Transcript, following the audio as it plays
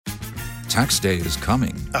Tax day is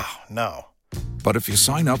coming. Oh, no. But if you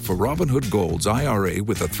sign up for Robinhood Gold's IRA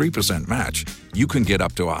with a 3% match, you can get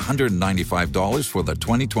up to $195 for the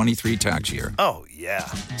 2023 tax year. Oh, yeah.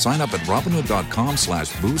 Sign up at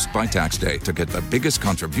Robinhood.com/boost by tax day to get the biggest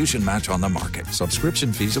contribution match on the market.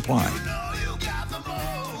 Subscription fees apply.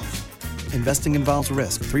 Investing involves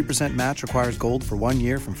risk. 3% match requires gold for 1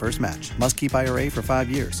 year from first match. Must keep IRA for 5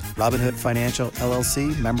 years. Robinhood Financial,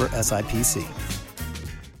 LLC, member SIPC.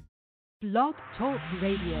 Blog Talk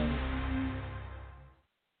Radio.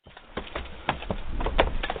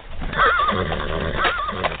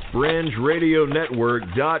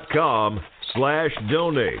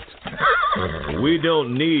 FringeRadioNetwork.com/donate. We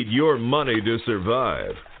don't need your money to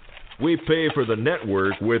survive. We pay for the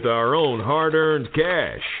network with our own hard-earned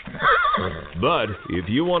cash. But if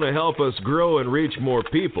you want to help us grow and reach more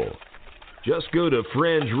people, just go to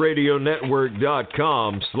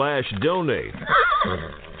FringeRadioNetwork.com/donate.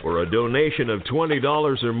 For a donation of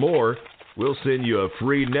 $20 or more, we'll send you a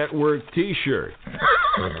free network t-shirt.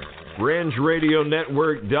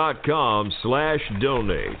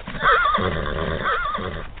 FringeRadioNetwork.com/donate.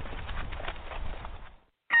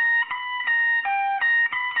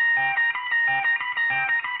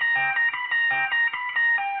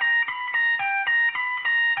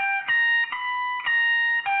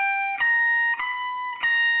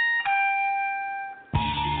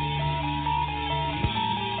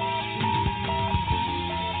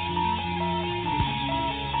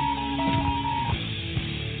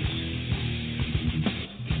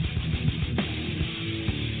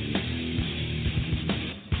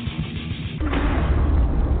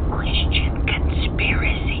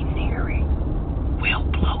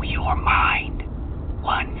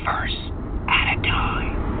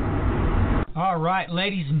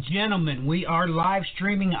 Ladies and gentlemen, we are live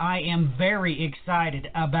streaming. I am very excited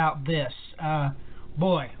about this.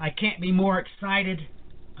 Boy, I can't be more excited.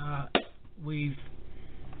 We've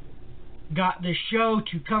got this show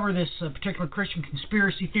to cover this particular Christian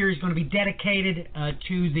conspiracy theory. Is going to be dedicated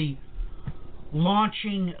to the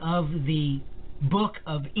launching of the Book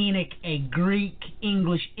of Enoch, a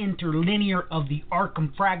Greek-English interlinear of the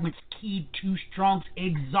Akhmim fragments keyed to Strong's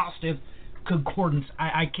exhaustive Concordance.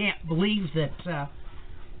 I can't believe that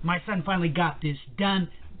my son finally got this done.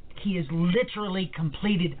 He has literally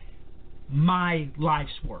completed my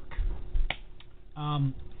life's work.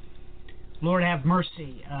 Lord have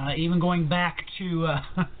mercy. Even going back to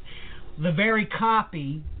the very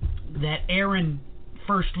copy that Aaron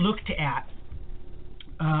first looked at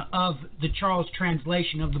of the Charles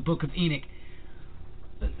translation of the Book of Enoch.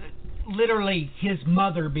 Literally, his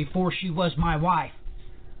mother, before she was my wife,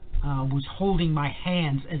 was holding my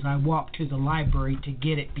hands as I walked to the library to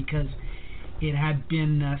get it, because it had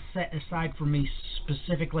been set aside for me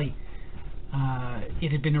specifically.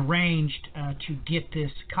 It had been arranged to get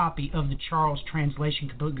this copy of the Charles translation,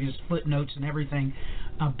 complete with footnotes and everything,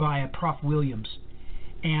 by Prof. Williams.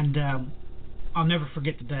 And I'll never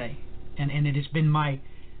forget the day. And it has been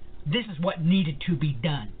this is what needed to be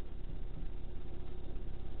done.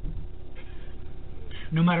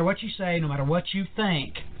 No matter what you say, no matter what you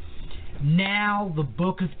think, now the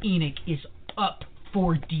Book of Enoch is up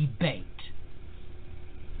for debate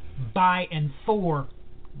by and for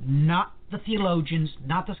not the theologians,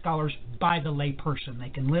 not the scholars, by the layperson. They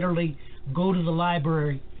can literally go to the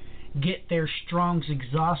library, get their Strong's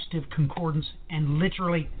exhaustive concordance, and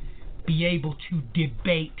literally be able to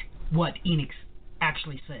debate what Enoch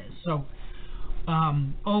actually says. So,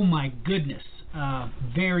 oh my goodness.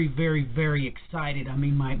 Very, very, very excited. I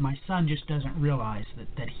mean, my son just doesn't realize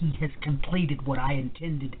that he has completed what I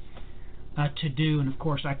intended to do. And, of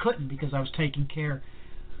course, I couldn't, because I was taking care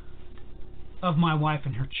of my wife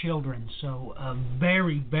and her children. So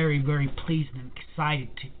very, very, very pleased and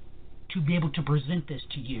excited to be able to present this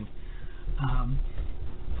to you.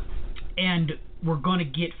 And we're going to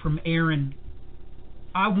get from Aaron,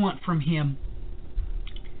 I want from him,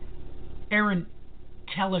 Aaron,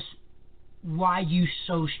 tell us why you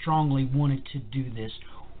so strongly wanted to do this,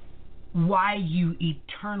 why you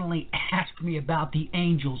eternally asked me about the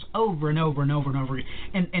angels over and over and over and over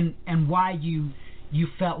again, and why you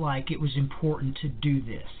felt like it was important to do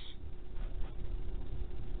this.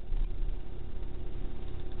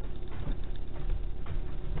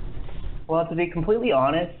 Well, to be completely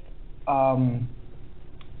honest,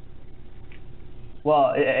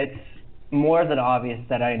 it's more than obvious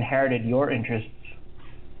that I inherited your interests.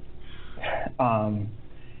 I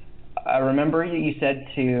remember you said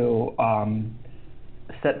to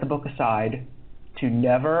set the book aside, to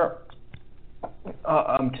never,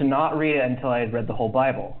 to not read it until I had read the whole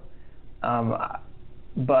Bible.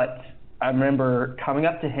 But I remember coming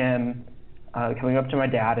up to him coming up to my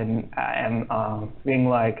dad and being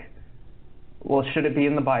like, well, should it be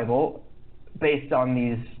in the Bible based on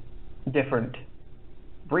these different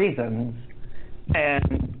reasons?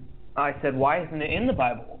 And I said, why isn't it in the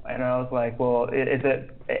Bible? And I was like, well, is it?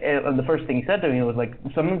 And the first thing he said to me was like,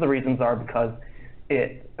 some of the reasons are because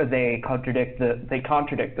they contradict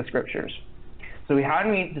the scriptures. So he had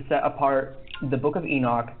me to set apart the Book of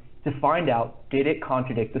Enoch to find out, did it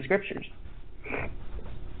contradict the scriptures?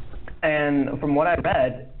 And from what I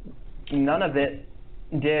read, none of it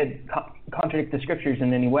did contradict the scriptures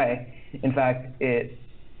in any way. In fact, it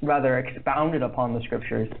rather expounded upon the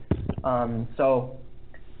scriptures.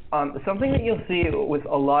 Something that you'll see with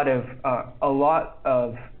a lot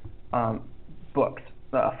of books,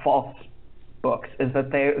 false books, is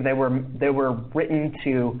that they were written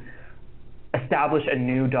to establish a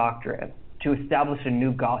new doctrine, to establish a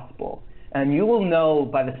new gospel, and you will know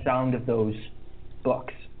by the sound of those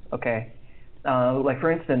books. Okay, like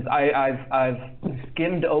for instance, I've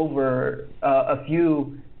skimmed over a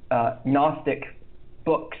few Gnostic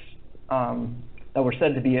books that were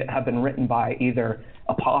said to have been written by either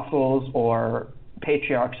apostles or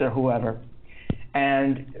patriarchs or whoever,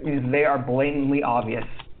 and they are blatantly obvious,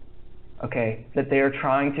 okay, that they are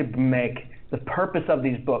trying to make the purpose of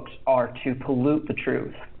these books are to pollute the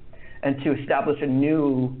truth and to establish a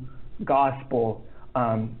new gospel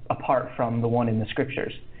apart from the one in the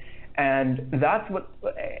scriptures. And that's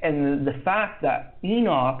and the fact that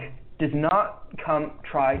Enoch does not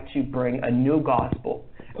try to bring a new gospel,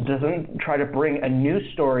 doesn't try to bring a new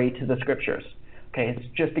story to the scriptures. Okay, it's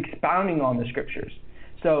just expounding on the scriptures.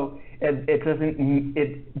 So it's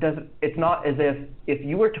not as if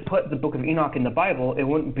you were to put the Book of Enoch in the Bible, it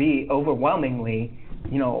wouldn't be overwhelmingly,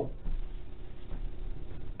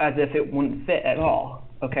 as if it wouldn't fit at all.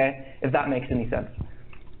 Okay, if that makes any sense.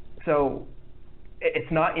 So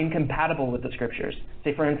it's not incompatible with the scriptures.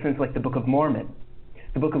 Say, for instance, like the Book of Mormon.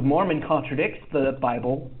 The Book of Mormon contradicts the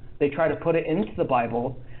Bible. They try to put it into the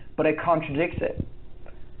Bible, but it contradicts it.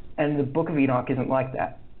 And the Book of Enoch isn't like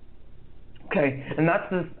that. Okay, and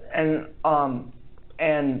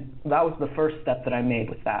and that was the first step that I made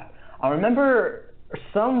with that. I remember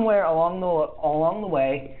somewhere along the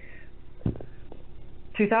way,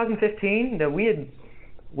 2015, that we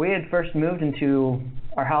had first moved into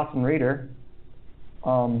our house in Reeder.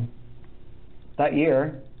 That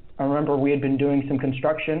year, I remember we had been doing some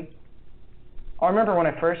construction. I remember when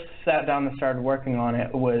I first sat down and started working on it,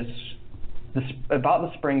 it was about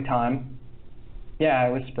the springtime. Yeah,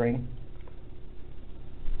 it was spring.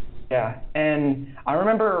 Yeah, and I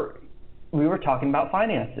remember we were talking about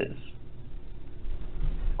finances.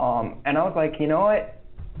 And I was like, you know what?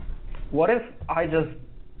 What if I just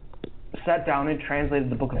sat down and translated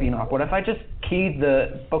the Book of Enoch? What if I just keyed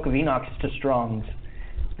the Book of Enoch to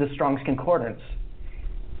the Strong's Concordance?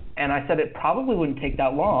 And I said it probably wouldn't take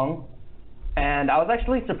that long. And I was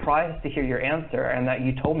actually surprised to hear your answer and that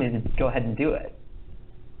you told me to go ahead and do it.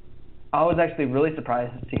 I was actually really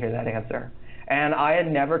surprised to hear that answer. And I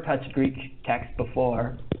had never touched Greek text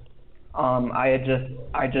before. I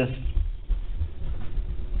just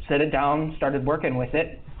set it down, started working with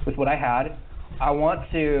it, with what I had. I want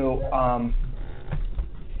to,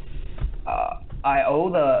 I owe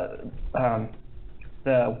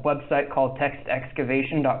the website called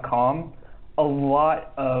textexcavation.com a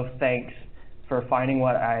lot of thanks for finding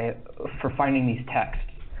these texts.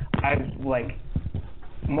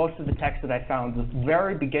 Most of the texts that I found, the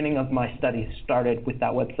very beginning of my studies started with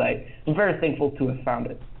that website. I'm very thankful to have found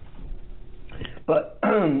it. But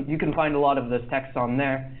you can find a lot of those texts on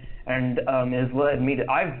there, and it has led me to,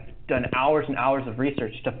 I've done hours and hours of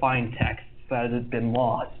research to find texts that had been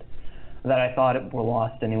lost, that I thought were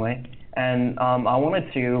lost anyway. And I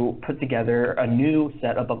wanted to put together a new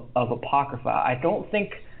set of apocrypha. I don't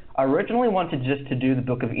think I originally wanted just to do the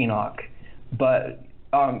Book of Enoch, but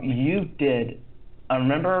you did. I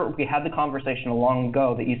remember we had the conversation long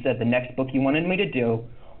ago that you said the next book you wanted me to do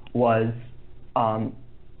was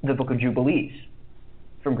the Book of Jubilees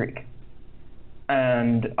from Greek.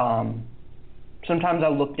 And sometimes I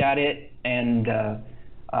looked at it and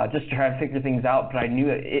just to try to figure things out, but I knew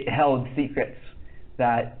it held secrets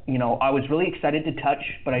that, I was really excited to touch,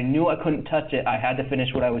 but I knew I couldn't touch it. I had to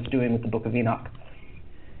finish what I was doing with the Book of Enoch.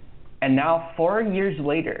 And now 4 years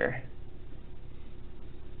later,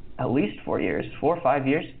 at least 4 years, 4 or 5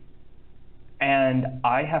 years, and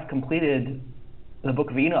I have completed the Book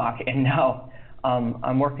of Enoch, and now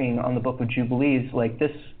I'm working on the Book of Jubilees. Like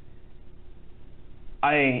this,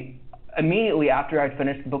 I immediately after I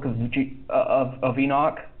finished the Book of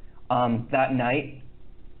Enoch that night,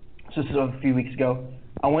 so this is a few weeks ago,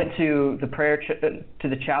 I went to the to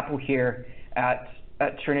the chapel here, at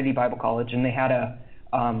Trinity Bible College, and they had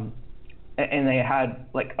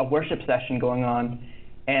like a worship session going on,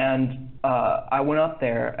 and I went up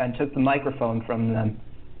there and took the microphone from them,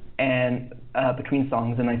 and between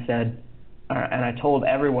songs, and I said, and I told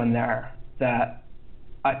everyone there that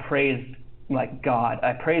I praised God.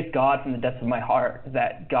 I praised God from the depths of my heart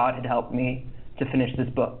that God had helped me to finish this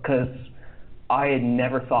book, because I had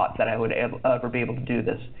never thought that I would ever be able to do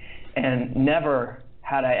this, and never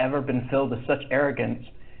had I ever been filled with such arrogance.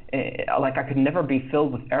 Like, I could never be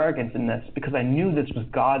filled with arrogance in this, because I knew this was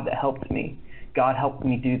God that helped me. God helped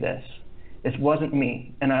me do this. This wasn't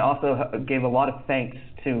me. And I also gave a lot of thanks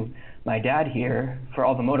to my dad here for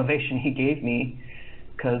all the motivation he gave me,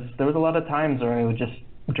 because there was a lot of times where I would just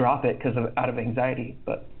drop it out of anxiety.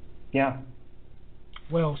 But yeah.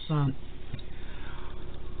 Well, son,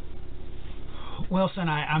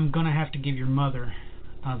 I'm going to have to give your mother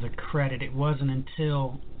the credit. It wasn't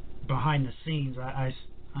until behind the scenes I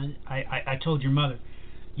told your mother,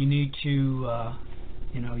 you need to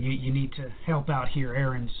you need to help out here.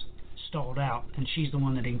 Aaron's stalled out, and she's the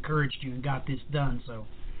one that encouraged you and got this done. So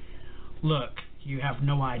look, you have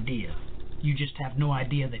no idea. You just have no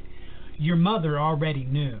idea that your mother already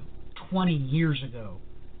knew 20 years ago.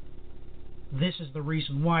 This is the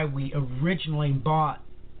reason why we originally bought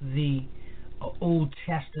the Old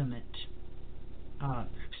Testament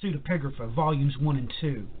pseudepigrapha, volumes 1 and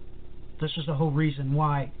 2. This is the whole reason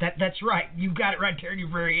why. That's right. You got it right there in your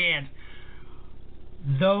very hand.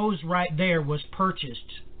 Those right there was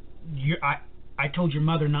purchased. I told your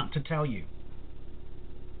mother not to tell you.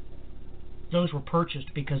 Those were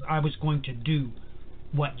purchased because I was going to do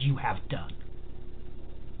what you have done.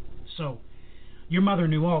 So, your mother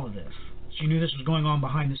knew all of this. She knew this was going on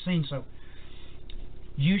behind the scenes. So,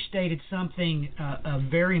 you stated something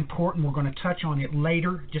very important. We're going to touch on it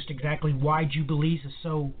later, just exactly why Jubilees is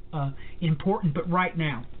so important. But right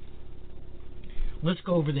now, let's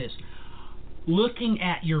go over this. Looking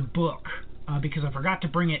at your book, because I forgot to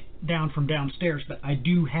bring it down from downstairs, but I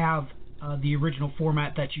do have the original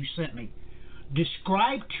format that you sent me.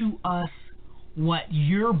 Describe to us what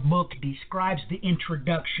your book describes the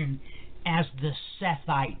introduction as the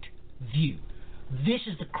Sethite view. This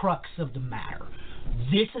is the crux of the matter.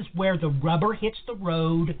 This is where the rubber hits the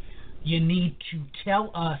road. You need to tell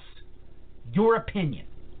us your opinion.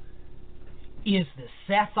 Is the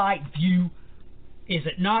Sethite view, is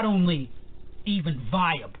it not only even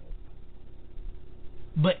viable,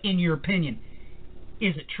 but in your opinion,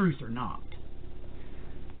 is it truth or not?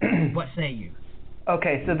 What say you?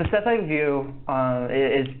 Okay, so the Sethite view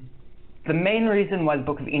is the main reason why the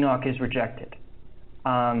Book of Enoch is rejected.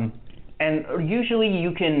 And usually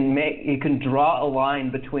you can draw a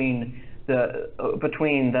line between the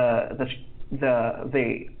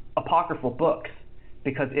apocryphal books,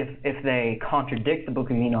 because if they contradict the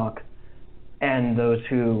Book of Enoch and those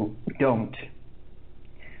who don't.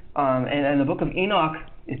 And the Book of Enoch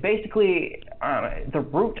is basically the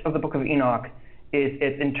root of the Book of Enoch is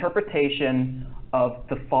its interpretation of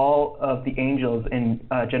the fall of the angels in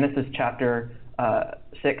Genesis chapter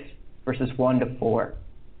 6, verses 1 to 4.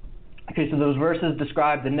 Okay, so those verses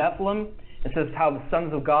describe the Nephilim. It says how the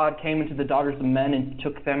sons of God came into the daughters of men and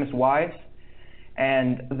took them as wives,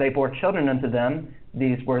 and they bore children unto them.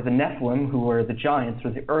 These were the Nephilim, who were the giants,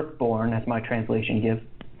 or the earthborn, as my translation gives.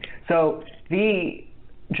 So the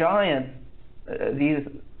giants,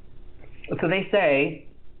 so they say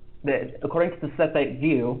that according to the Sethite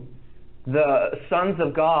view, the sons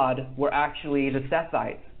of God were actually the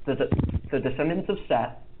Sethites, the descendants of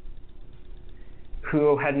Seth,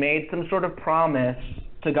 who had made some sort of promise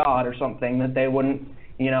to God or something that they wouldn't,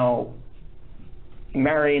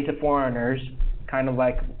 marry into foreigners, kind of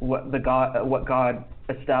like what God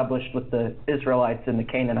established with the Israelites and the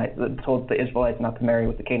Canaanites, told the Israelites not to marry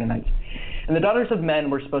with the Canaanites. And the daughters of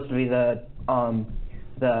men were supposed to be the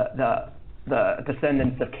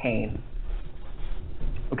descendants of Cain.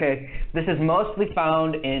 Okay, this is mostly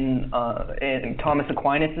found in Thomas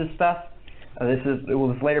Aquinas' stuff. It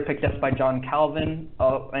was later picked up by John Calvin,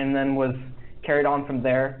 and then was carried on from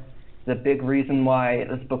there. The big reason why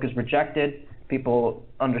this book is rejected, people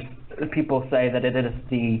say that it is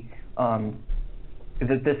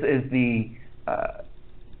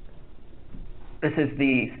this is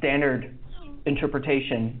the standard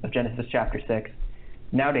interpretation of Genesis chapter 6.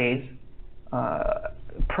 Nowadays,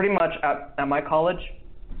 pretty much at my college,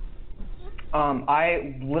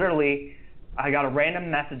 I got a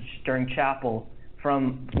random message during chapel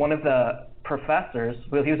from one of the professors.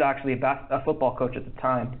 Well, he was actually a football coach at the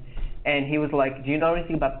time, and he was like, "Do you know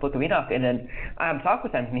anything about the Book of Enoch?" And then I talked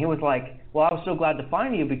with him, and he was like, "Well, I was so glad to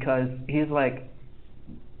find you," because he's like,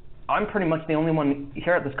 I'm pretty much the only one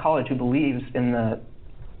here at this college who believes in that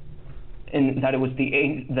it was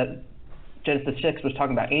that Genesis 6 was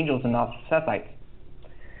talking about angels and not Sethites.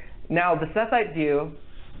 Now, the Sethite view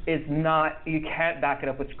is not, you can't back it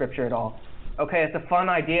up with scripture at all. Okay, it's a fun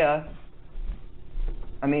idea.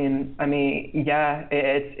 I mean, yeah,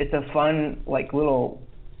 it's a fun, like, little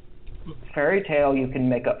fairy tale you can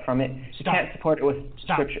make up from it. You can't support it with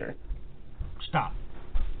scripture. Stop.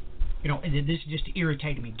 You know, this just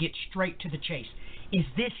irritated me. Get straight to the chase. Is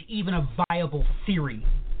this even a viable theory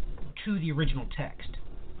to the original text?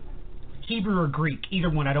 Hebrew or Greek, either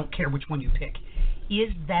one, I don't care which one you pick. Is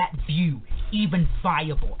that view even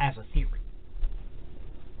viable as a theory?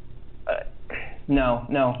 No.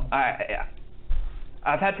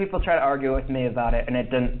 I've had people try to argue with me about it, and it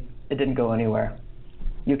didn't go anywhere.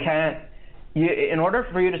 You can't. In order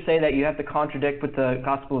for you to say that, you have to contradict what the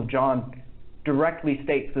Gospel of John directly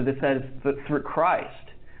states, that it says that through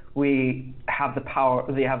Christ we have the power,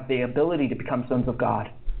 we have the ability to become sons of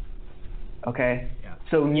God. Okay? Yeah.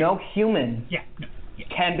 So no human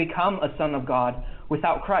can become a son of God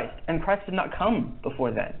without Christ, and Christ did not come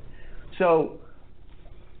before then. So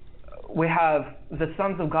we have the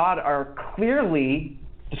sons of God are clearly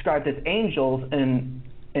described as angels in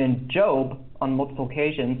Job on multiple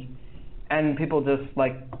occasions, and people just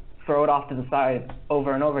like throw it off to the side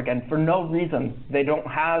over and over again for no reason. They don't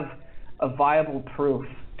have a viable proof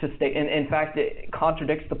to state. In fact, it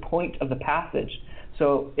contradicts the point of the passage.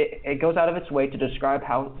 So it goes out of its way to describe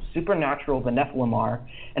how supernatural the Nephilim are,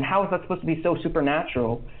 and how is that supposed to be so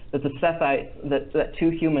supernatural that the Sethite, that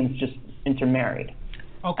two humans just intermarried?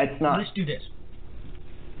 Okay, it's not. Let's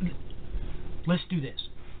do this.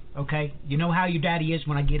 Okay? You know how your daddy is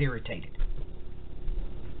when I get irritated.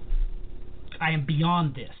 I am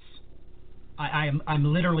beyond this. I'm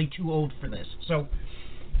literally too old for this. So,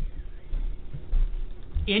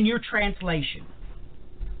 in your translation,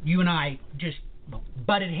 you and I just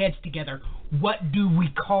butted heads together. What do we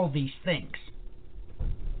call these things? I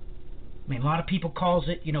mean, a lot of people calls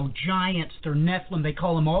it, giants, they're Nephilim, they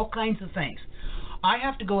call them all kinds of things. I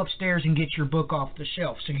have to go upstairs and get your book off the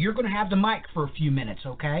shelf, so you're going to have the mic for a few minutes,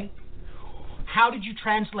 okay? How did you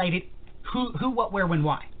translate it? Who, what, where, when,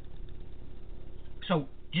 why? So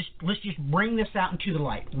let's just bring this out into the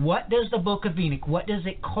light. What does the Book of Enoch, what does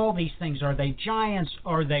it call these things? Are they giants?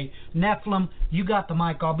 Are they Nephilim? You got the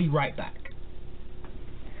mic. I'll be right back.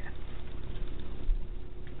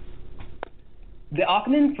 The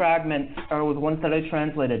Akhmim fragments are the ones that I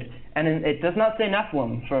translated, and it does not say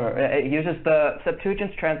Nephilim. It uses the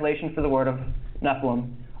Septuagint's translation for the word of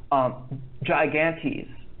Nephilim. Gigantes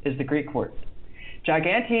is the Greek word.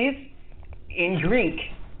 Gigantes in Greek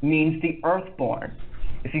means the earthborn.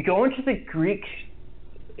 If you go into the Greek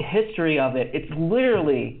history of it, it's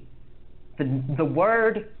literally the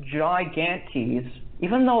word gigantes,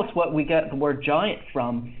 even though it's what we get the word giant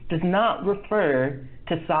from, does not refer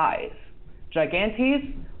to size.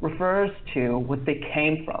 Gigantes refers to what they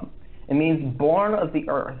came from. It means born of the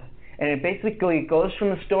earth. And it basically goes from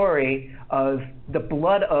the story of the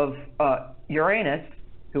blood of Uranus,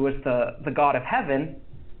 who was the god of heaven,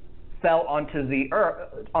 fell onto the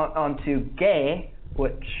earth, onto Gaia,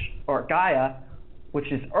 which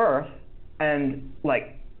is earth, and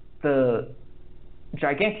like the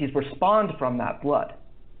Gigantes were spawned from that blood.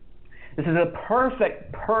 This is a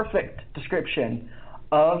perfect description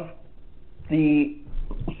of the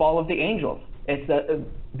fall of the angels. It's the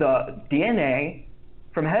DNA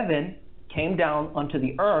from heaven came down onto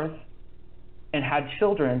the earth and had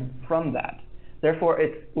children from that. Therefore,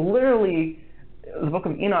 it's literally, the Book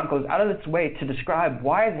of Enoch goes out of its way to describe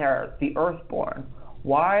why they're the earthborn,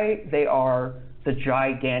 why they are the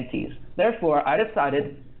Gigantes. Therefore, I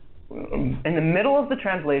decided, in the middle of the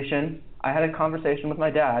translation, I had a conversation with my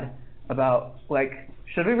dad about,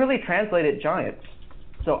 should we really translate it giants?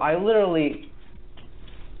 So I literally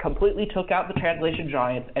completely took out the translation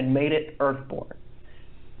giants and made it earthborn,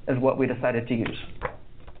 is what we decided to use.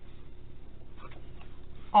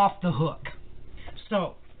 Off the hook.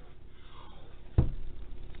 So,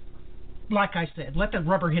 like I said, let the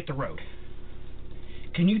rubber hit the road.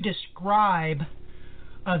 Can you describe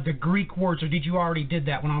the Greek words, or did you already did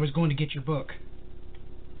that when I was going to get your book?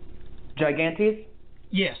 Gigantes?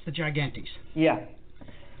 Yes, the Gigantes. Yeah.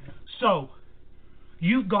 So,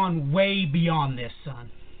 you've gone way beyond this, son.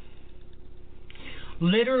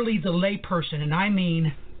 Literally the layperson, and I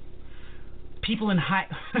mean people in high...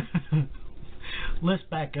 Let's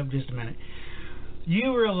back up just a minute.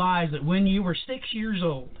 You realize that when you were 6 years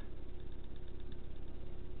old,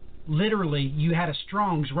 literally you had a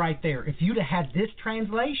Strong's right there. If you'd have had this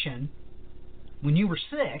translation when you were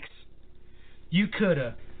 6, you could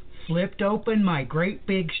have flipped open my great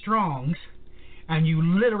big Strong's, and you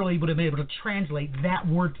literally would have been able to translate that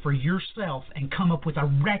word for yourself and come up with a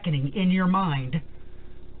reckoning in your mind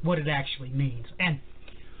what it actually means. And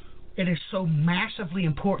it is so massively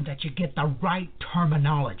important that you get the right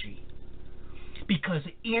terminology, because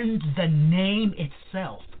in the name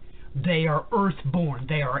itself, they are earthborn.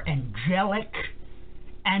 They are angelic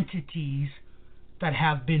entities that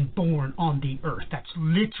have been born on the earth. That's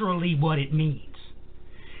literally what it means.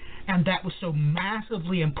 And that was so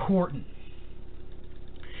massively important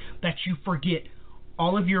that you forget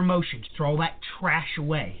all of your emotions, throw all that trash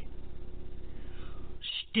away.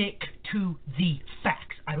 Stick to the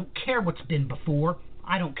facts. I don't care what's been before.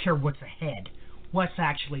 I don't care what's ahead. What's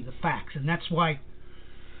actually the facts. And that's why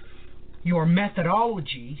your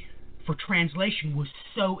methodology for translation was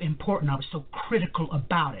so important. I was so critical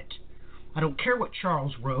about it. I don't care what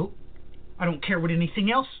Charles wrote. I don't care what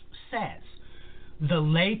anything else says. The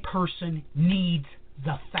lay person needs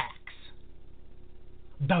the facts.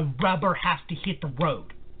 The rubber has to hit the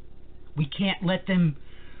road. We can't let them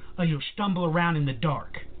stumble around in the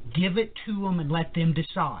dark. Give it to them and let them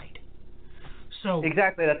decide. So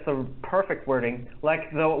exactly, that's the perfect wording.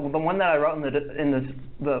 Like the one that I wrote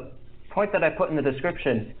the point that I put in the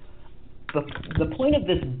description. The point of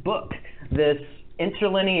this book, this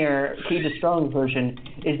interlinear Key to Strong version,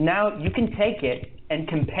 is now you can take it and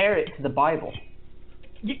compare it to the Bible.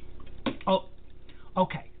 Oh,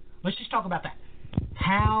 okay. Let's just talk about that.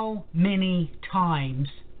 How many times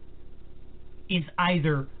is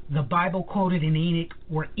either the Bible quoted in Enoch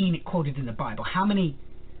or Enoch quoted in the Bible? How many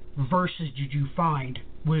verses did you find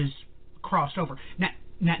was crossed over?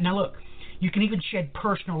 Now look, you can even shed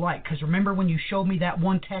personal light, because remember when you showed me that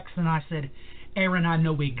one text and I said, Aaron, I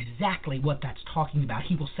know exactly what that's talking about.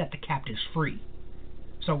 He will set the captives free.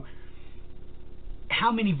 So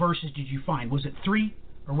how many verses did you find? Was it 3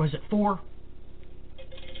 or was it 4?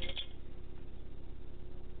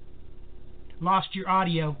 Lost your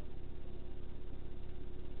audio.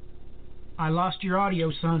 I lost your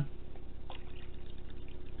audio, son.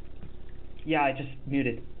 Yeah, I just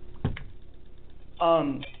muted.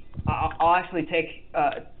 I'll actually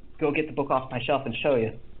go get the book off my shelf and show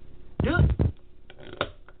you. Do it.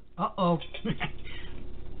 Uh-oh.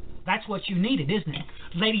 That's what you needed, isn't it?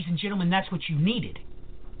 Ladies and gentlemen, that's what you needed.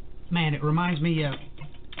 Man, it reminds me of...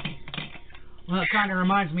 Well, it kind of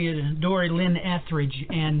reminds me of Dory Lynn Etheridge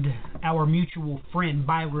and our mutual friend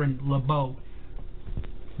Byron LeBeau.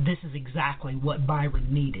 This is exactly what Byron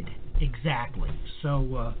needed. Exactly.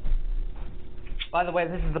 So, by the way,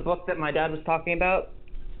 this is the book that my dad was talking about,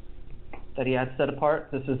 that he had set apart.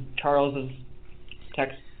 This is Charles's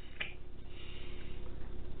text.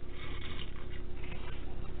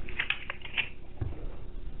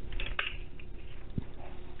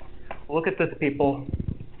 Look at this, people.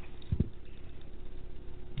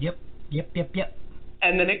 Yep.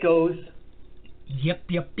 And then it goes. Yep.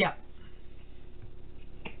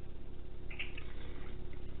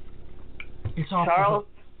 It's all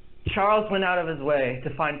Charles went out of his way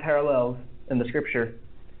to find parallels in the scripture.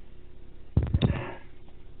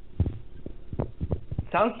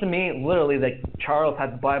 Sounds to me literally that Charles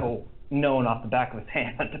had the Bible known off the back of his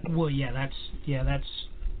hand. Well, yeah.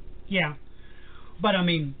 But I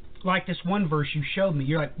mean, like this one verse you showed me,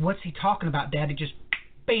 you're like, what's he talking about, Dad? It just,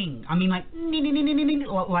 bing. I mean, like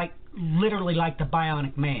literally like the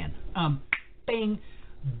Bionic Man. Bing.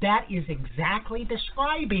 That is exactly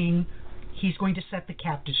describing he's going to set the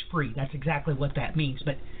captives free. That's exactly what that means.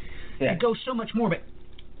 But it goes so much more. But,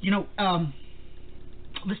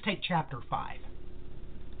 let's take chapter 5.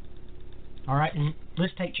 All right?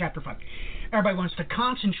 Let's take chapter 5. Everybody wants to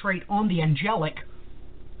concentrate on the angelic.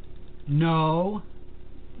 No.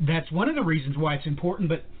 That's one of the reasons why it's important.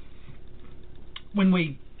 But when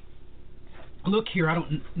we look here,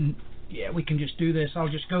 we can just do this. I'll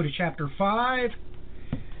just go to chapter 5.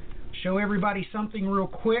 Show everybody something real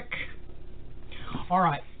quick. All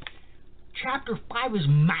right. Chapter 5 is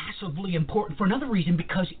massively important for another reason,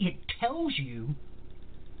 because it tells you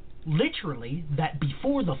literally that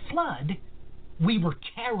before the flood, we were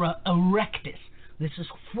terra erectus. This is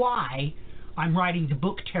why I'm writing the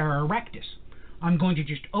book Terra Erectus. I'm going to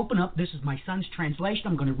just open up. This is my son's translation.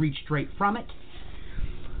 I'm going to read straight from it.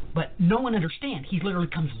 But no one understands. He literally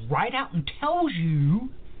comes right out and tells you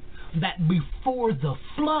that before the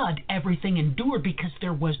flood, everything endured because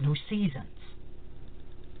there was no seasons.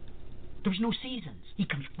 There's no seasons. He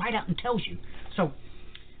comes right out and tells you. So,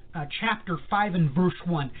 chapter 5 and verse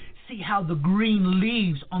 1. See how the green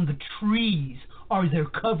leaves on the trees are their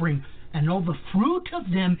covering, and all the fruit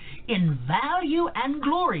of them in value and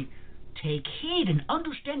glory. Take heed and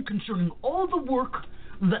understand concerning all the work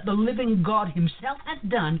that the living God himself has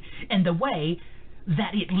done, and the way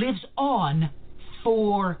that it lives on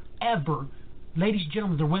forever. Ladies and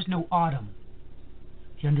gentlemen, there was no autumn.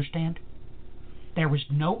 You understand? There was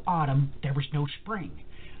no autumn, there was no spring.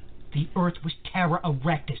 The earth was terra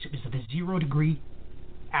erectus. It was at a 0-degree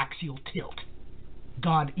axial tilt.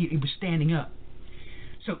 God, it was standing up.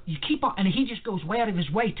 So you keep on, and he just goes way out of his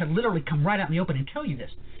way to literally come right out in the open and tell you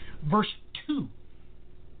this. Verse 2.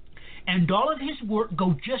 And all of his work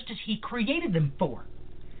go just as he created them for.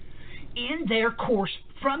 In their course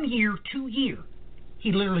from year to year.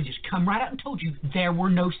 He literally just come right out and told you there were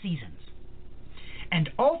no seasons. And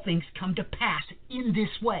all things come to pass in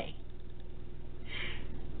this way.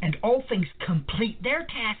 And all things complete their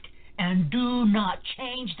task and do not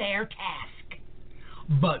change their task,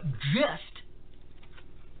 but just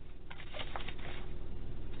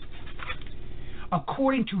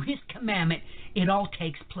according to his commandment, it all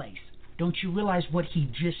takes place. Don't you realize what he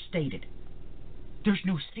just stated? There's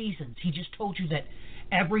no seasons. He just told you that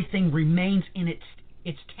everything remains in its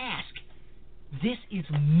task. This is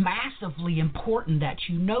massively important that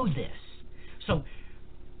you know this. So,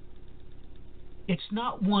 it's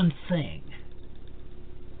not one thing.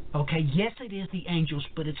 Okay, yes, it is the angels,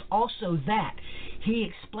 but it's also that. He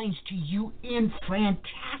explains to you in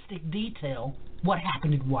fantastic detail what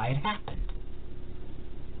happened and why it happened.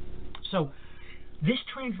 So, this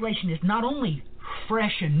translation is not only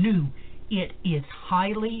fresh and new, it is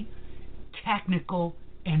highly technical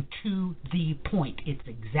and to the point. It's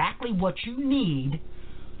exactly what you need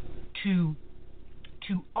to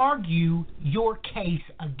argue your case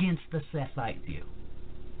against the Sethite view.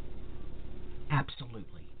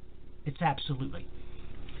 Absolutely. It's absolutely.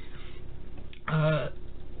 It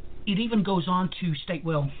even goes on to state,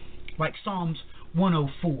 well, like Psalms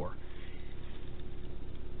 104.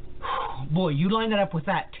 Boy, you line that up with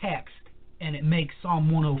that text, and it makes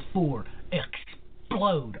Psalm 104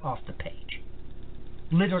 explode off the page.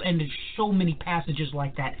 Literally, and there's so many passages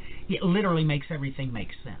like that, it literally makes everything make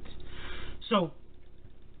sense. So,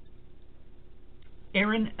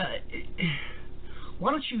 Aaron,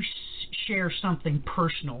 why don't you share something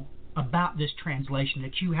personal about this translation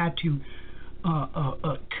that you had to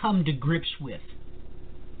come to grips with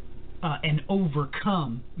and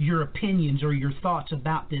overcome your opinions or your thoughts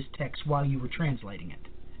about this text while you were translating it?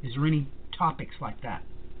 Is there any topics like that?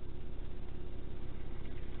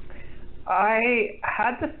 I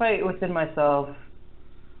had to fight within myself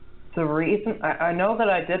the reason. I know that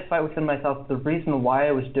I did fight within myself the reason why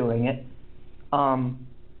I was doing it.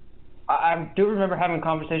 I do remember having a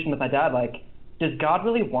conversation with my dad, like, does God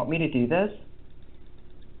really want me to do this?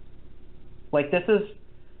 Like, this is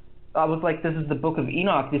the Book of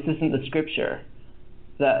Enoch. This isn't the scripture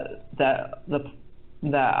that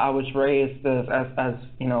I was raised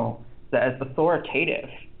as authoritative.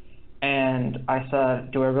 And I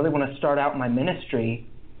said, do I really want to start out my ministry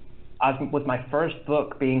with my first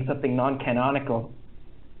book being something non-canonical?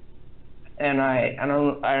 And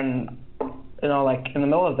like in the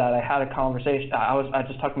middle of that, I had a conversation. I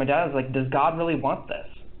just talked to my dad. I was like, does God really want this?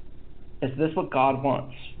 Is this what God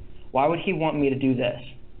wants? Why would he want me to do this?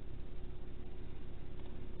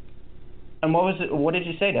 And what did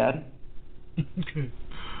you say, Dad?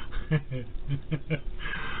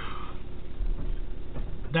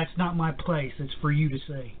 That's not my place. It's for you to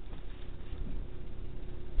say.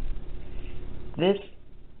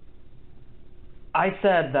 I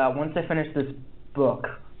said that once I finished this book,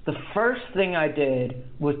 the first thing I did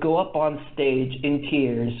was go up on stage in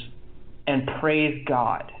tears and praise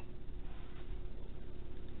God.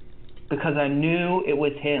 Because I knew it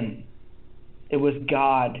was him. It was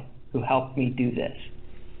God who helped me do this.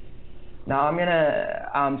 Now I'm going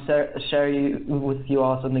to share with you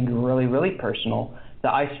all something really, really personal.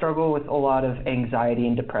 That I struggle with a lot of anxiety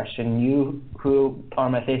and depression. You who are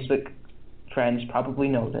my Facebook friends probably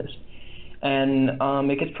know this. And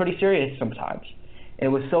it gets pretty serious sometimes. It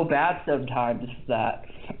was so bad sometimes that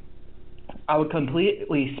I would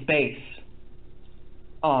completely space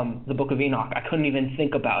the Book of Enoch. I couldn't even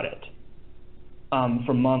think about it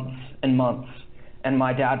for months and months. And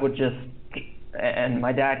my dad would just, and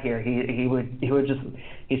my dad here, he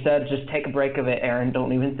said, just take a break of it, Aaron.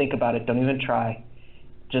 Don't even think about it. Don't even try.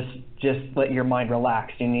 Just let your mind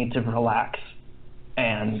relax. You need to relax.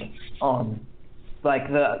 And like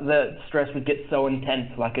the stress would get so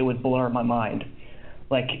intense, like it would blur my mind.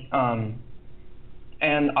 Like and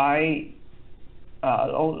I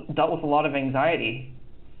dealt with a lot of anxiety.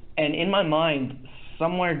 And in my mind,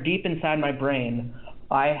 somewhere deep inside my brain,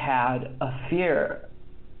 I had a fear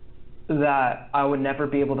that I would never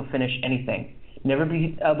be able to finish anything, never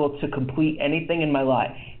be able to complete anything in my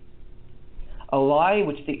life. a lie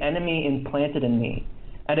which the enemy implanted in me.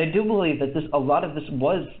 And I do believe that a lot of this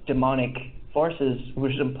was demonic forces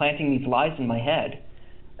which was implanting these lies in my head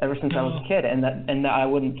ever since I was a kid, and that I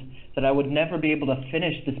would never be able to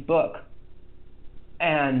finish this book.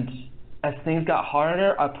 And as things got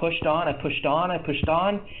harder, I pushed on,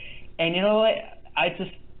 and you know what? I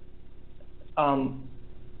just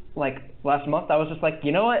like last month, I was just like,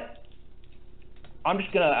 you know what? I'm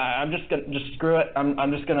just gonna screw it.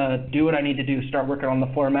 I'm just gonna do what I need to do. Start working on the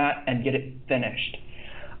format and get it finished.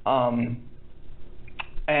 And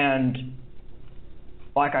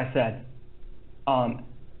like I said,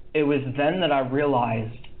 it was then that I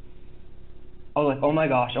realized, I was like, oh my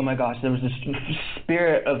gosh. There was this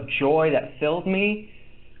spirit of joy that filled me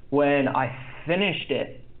when I finished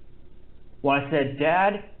it. When I said,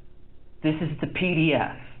 Dad, this is the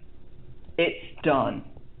PDF. It's done.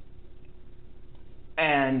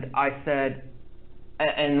 And I said,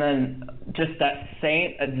 and then just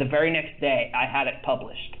the very next day, I had it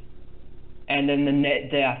published. And then the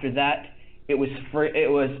day after that, it was free. It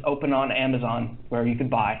was open on Amazon where you could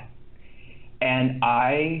buy. And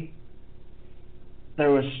there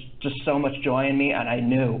was just so much joy in me, and I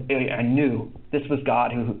knew this was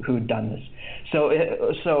God who had done this. So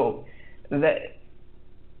that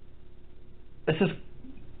this is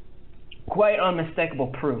quite unmistakable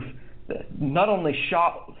proof that not only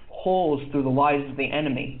shot holes through the lies of the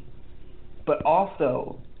enemy, but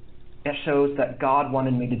also it shows that God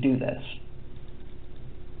wanted me to do this.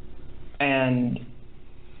 And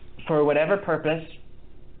for whatever purpose,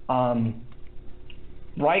 right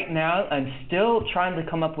now I'm still trying to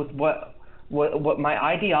come up with what my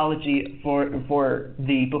ideology for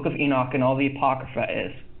the Book of Enoch and all the apocrypha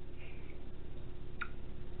is.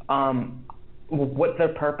 What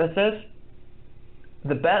their purpose is.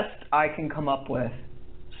 The best I can come up with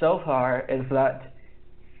so far is that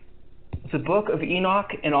the Book of Enoch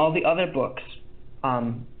and all the other books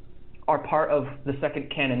are part of the second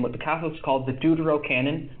canon, what the Catholics call the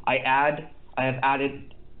Deuterocanon. I have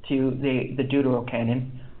added to the Deuterocanon,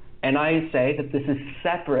 and I say that this is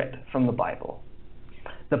separate from the Bible.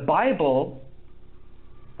 The Bible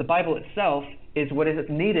itself is what is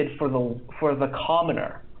needed for the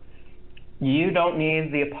commoner. You don't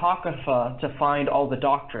need the apocrypha to find all the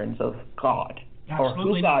doctrines of God. Absolutely. Or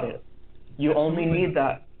who God is. You only need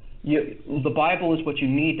that. The Bible is what you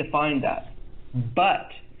need to find that. But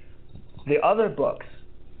the other books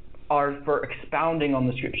are for expounding on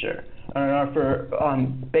the Scripture, and are for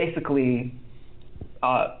basically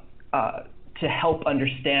to help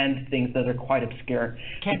understand things that are quite obscure.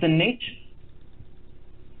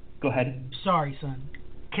 Go ahead. Sorry, son.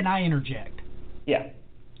 Can I interject? Yeah.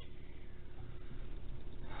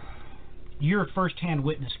 You're a first-hand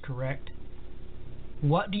witness, correct?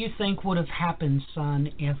 What do you think would have happened, son,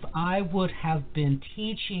 if I would have been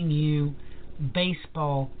teaching you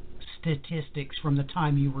baseball statistics from the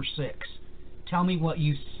time you were 6? Tell me what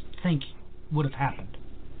you think would have happened.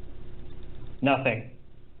 Nothing.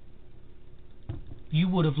 You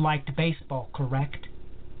would have liked baseball, correct?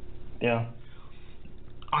 Yeah.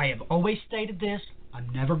 I have always stated this. I'm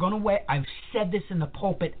never going to wait. I've said this in the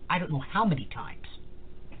pulpit I don't know how many times.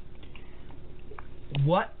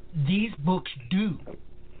 What these books do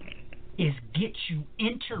is get you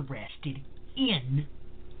interested in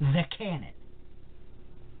the canon.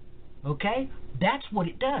 Okay? That's what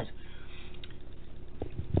it does.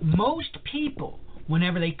 Most people,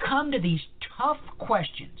 whenever they come to these tough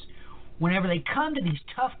questions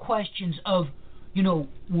of, well,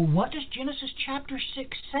 what does Genesis chapter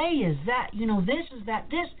 6 say? Is that, this, is that,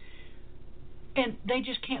 this? And they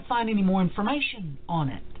just can't find any more information on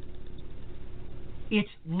it. It's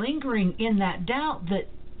lingering in that doubt that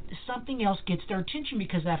something else gets their attention,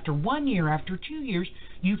 because after 1 year, after 2 years,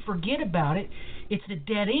 you forget about it. It's a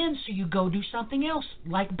dead end, so you go do something else,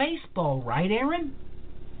 like baseball, right, Aaron?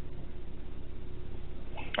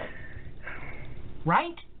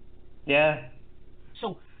 Right? Yeah.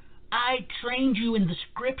 So I trained you in the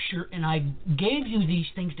Scripture, and I gave you these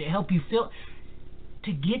things to help you feel,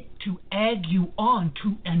 to egg you on,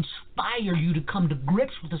 to inspire you to come to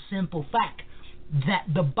grips with the simple fact that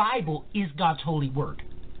the Bible is God's holy word.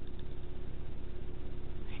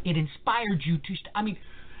 It inspired you to...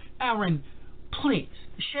 Aaron, please,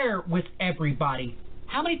 share with everybody.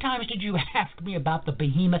 How many times did you ask me about the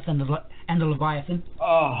behemoth and the Leviathan?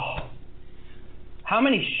 Oh. How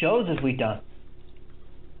many shows have we done?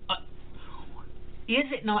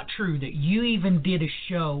 Is it not true that you even did a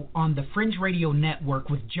show on the Fringe Radio Network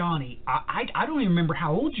with Johnny? I don't even remember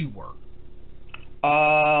how old you were.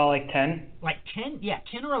 Like 10. Like 10? Yeah,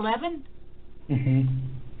 10 or 11? Mm-hmm.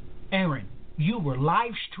 Aaron, You were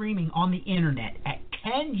live streaming on the internet at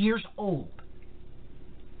 10 years old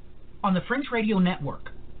on the French radio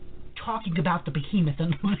network talking about the behemoth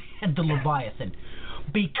and the Leviathan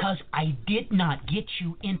because I did not get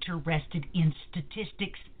you interested in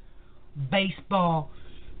statistics, baseball,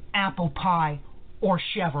 apple pie, or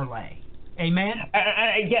Chevrolet. Amen?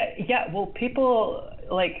 Yeah. Well, people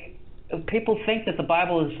think that the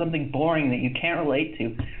Bible is something boring that you can't relate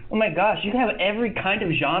to. Oh my gosh, you have every kind of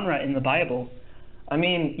genre in the Bible. I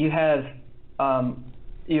mean, you have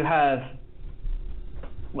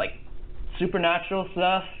like supernatural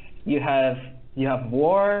stuff. You have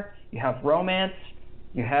war. You have romance.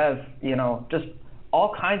 You have just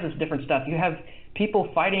all kinds of different stuff. You have people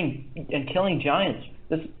fighting and killing giants.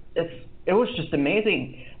 It was just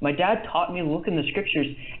amazing. My dad taught me to look in the scriptures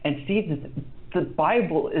and see that the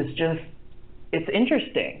Bible is it's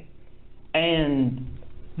interesting. And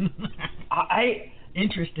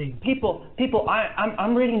interesting. People,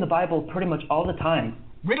 I'm reading the Bible pretty much all the time.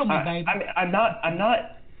 Riddle me, baby. I'm not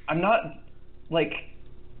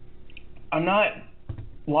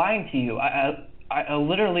lying to you. I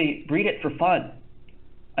literally read it for fun.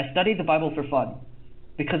 I study the Bible for fun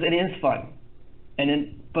because it is fun.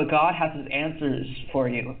 But God has His answers for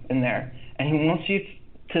you in there, and He wants you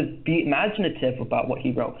to be imaginative about what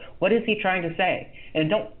He wrote. What is He trying to say?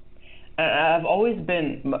 And I've always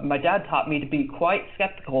been. My dad taught me to be quite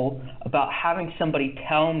skeptical about having somebody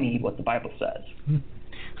tell me what the Bible says.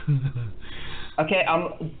 Okay,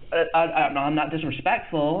 I'm not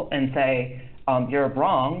disrespectful and say you're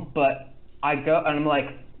wrong, but I go and I'm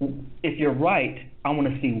like, if you're right, I want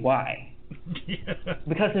to see why.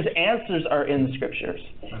 Because His answers are in the scriptures.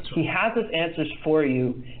 That's right. He has His answers for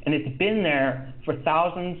you, and it's been there for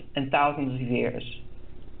thousands and thousands of years.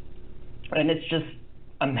 And it's just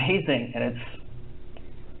amazing, and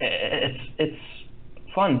it's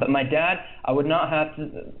fun. But my dad, I would not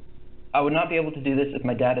be able to do this if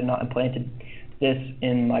my dad had not implanted this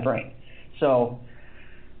in my brain. So,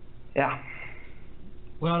 yeah.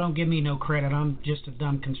 Well, don't give me no credit. I'm just a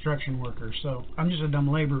dumb construction worker, so I'm just a dumb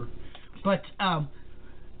laborer. But,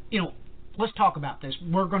 let's talk about this.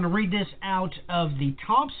 We're going to read this out of the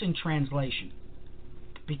Thompson translation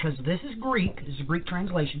because this is Greek. This is a Greek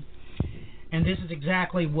translation. And this is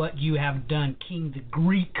exactly what you have done, King, the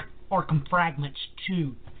Greek Arkham fragments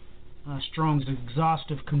to Strong's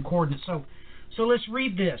exhaustive concordance. So let's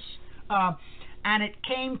read this. And it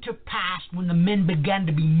came to pass when the men began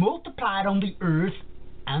to be multiplied on the earth,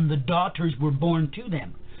 and the daughters were born to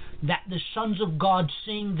them, that the sons of God,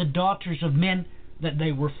 seeing the daughters of men, that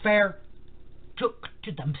they were fair, took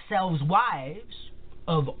to themselves wives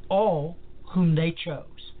of all whom they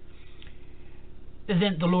chose.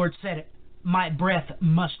 Then the Lord said, my breath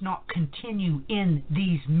must not continue in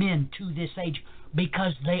these men to this age,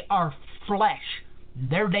 because they are flesh.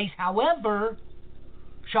 Their days, however,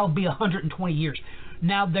 shall be 120 years.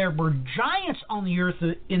 Now there were giants on the earth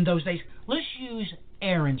in those days. Let's use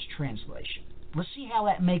Aaron's translation. Let's see how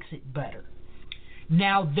that makes it better.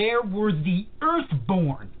 Now there were the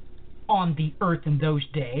earthborn on the earth in those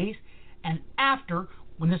days, and after,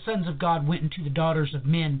 when the sons of God went into the daughters of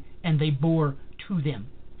men, and they bore to them.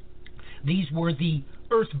 These were the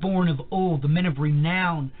earthborn of old, the men of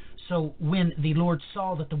renown. So when the Lord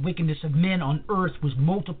saw that the wickedness of men on earth was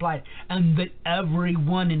multiplied, and that every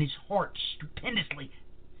one in his heart stupendously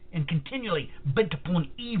and continually bent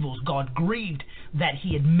upon evils, God grieved that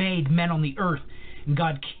He had made men on the earth. And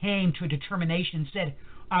God came to a determination and said,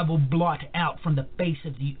 I will blot out from the face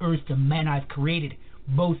of the earth the man I've created,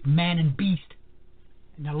 both man and beast.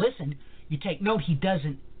 Now listen, you take note, He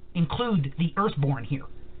doesn't include the earthborn here.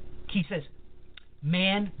 He says,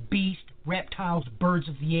 man, beast, reptiles, birds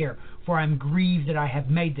of the air, for I am grieved that I have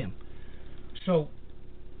made them. So,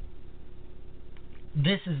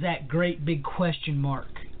 this is that great big question mark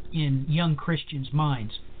in young Christians'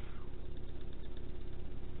 minds.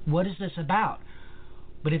 What is this about?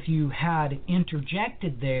 But if you had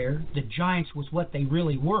interjected there, the giants was what they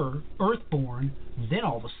really were, earthborn, then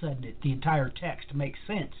all of a sudden the entire text makes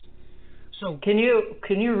sense. So, can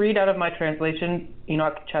you read out of my translation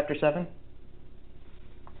Enoch chapter 7?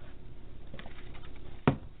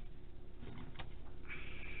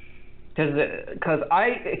 Because I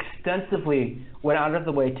extensively went out of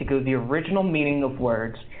the way to go the original meaning of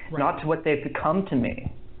words, right, not to what they've become to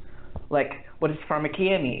me. Like, what does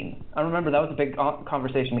pharmakia mean? I remember that was a big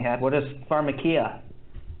conversation we had. What is pharmakia?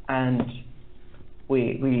 And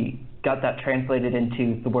we got that translated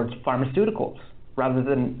into the words pharmaceuticals rather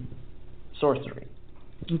than sorcery.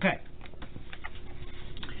 Okay.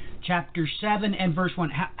 Chapter 7 and verse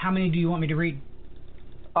 1. How many do you want me to read?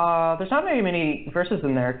 There's not very many verses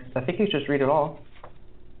in there. I think you just read it all.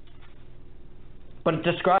 But it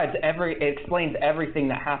explains everything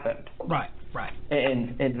that happened. Right.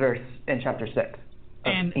 In chapter 6.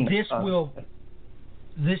 And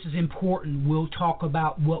this is important. We'll talk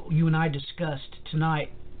about what you and I discussed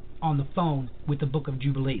tonight on the phone with the Book of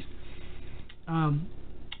Jubilees.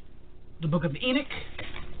 The Book of Enoch,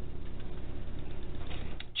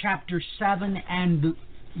 chapter 7 and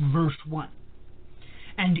verse 1.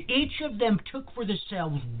 And each of them took for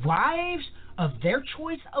themselves wives of their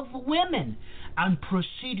choice of women, and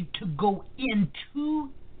proceeded to go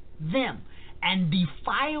into them, and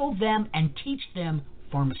defile them, and teach them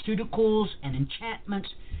pharmaceuticals, and enchantments,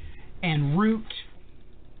 and root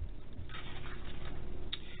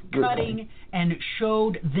cutting, and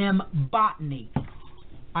showed them botany.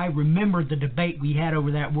 I remember the debate we had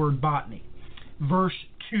over that word botany. Verse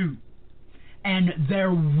 2. And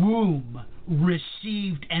their womb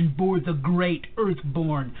received and bore the great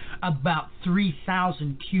earthborn about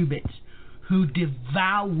 3,000 cubits, who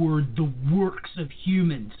devoured the works of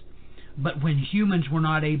humans. But when humans were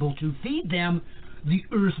not able to feed them, the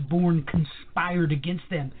earthborn conspired against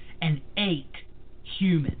them and ate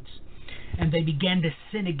humans. And they began to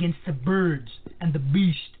sin against the birds and the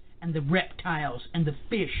beast and the reptiles and the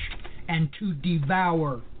fish, and to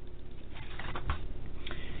devour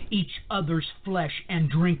each other's flesh and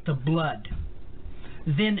drink the blood.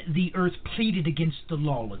 Then the earth pleaded against the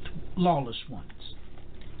lawless ones.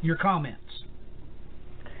 Your comments?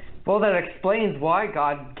 Well, that explains why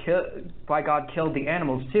God killed the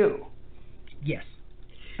animals too. Yes.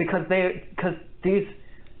 Because these.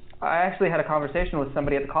 I actually had a conversation with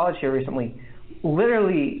somebody at the college here recently.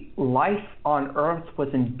 Literally, life on Earth was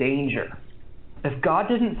in danger. If God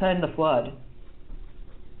didn't send the flood,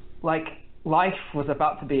 life was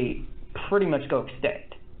about to be pretty much go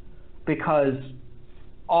extinct, because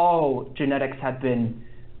all genetics had been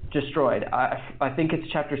destroyed. I think it's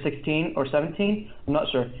chapter 16 or 17, I'm not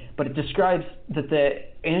sure, but it describes that the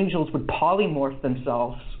angels would polymorph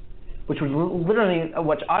themselves, which was literally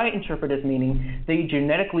what I interpret as meaning they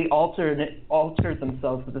genetically altered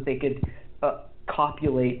themselves so that they could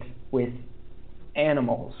copulate with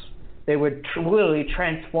animals. They would literally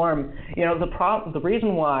transform. The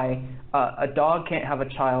reason why a dog can't have a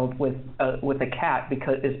child with a cat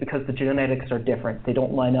is because the genetics are different. They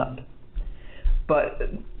don't line up. But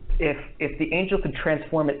if the angel could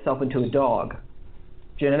transform itself into a dog,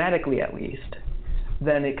 genetically at least,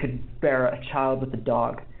 then it could bear a child with a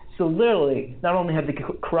dog. So literally, not only have they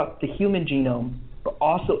corrupt the human genome, but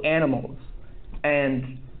also animals.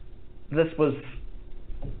 And this was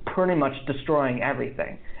pretty much destroying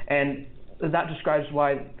everything. And that describes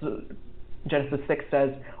why Genesis 6 says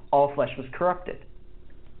all flesh was corrupted.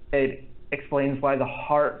 It explains why the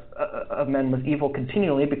heart of men was evil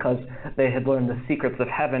continually, because they had learned the secrets of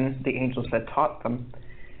heaven, the angels had taught them.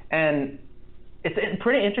 And it's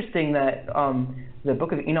pretty interesting that the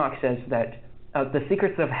Book of Enoch says that the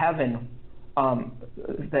secrets of heaven,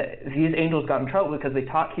 that these angels got in trouble because they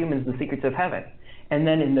taught humans the secrets of heaven. And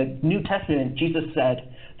then in the New Testament, Jesus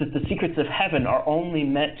said that the secrets of heaven are only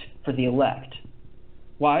meant for the elect.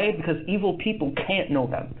 Why? Because evil people can't know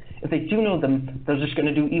them. If they do know them, they're just going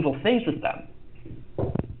to do evil things with them.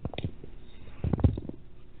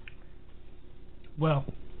 Well,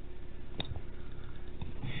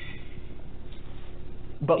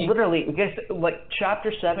 but literally,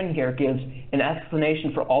 chapter 7 here gives an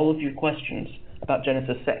explanation for all of your questions about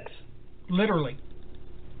Genesis 6. Literally.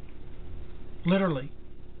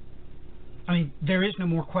 I mean, there is no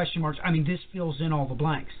more question marks. I mean, this fills in all the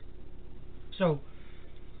blanks. So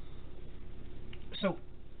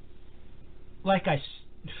like I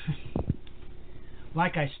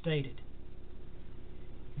stated,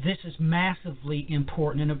 this is massively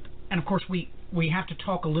important, and of course we have to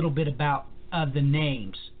talk a little bit about the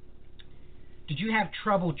names. Did you have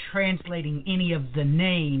trouble translating any of the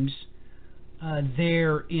names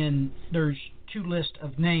there's two lists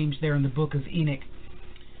of names there in the Book of Enoch?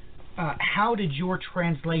 How did your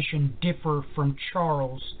translation differ from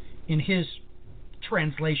Charles in his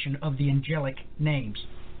translation of the angelic names?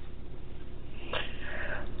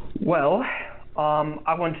 Well,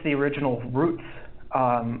 I went to the original roots.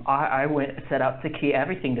 I set out to key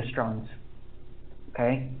everything to Strong's.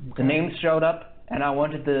 Okay? The names showed up, and I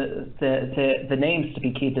wanted the names to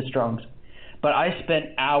be keyed to Strong's. But I spent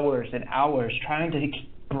hours and hours trying to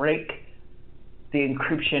break the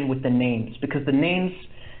encryption with the names, because the names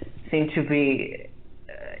seem to be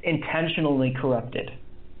intentionally corrupted.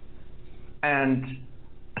 And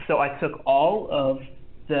so I took all of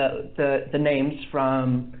the names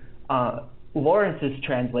from Lawrence's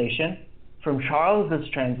translation from Charles's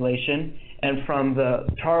translation and from the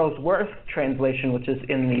Charles Worth translation, which is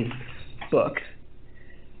in these books.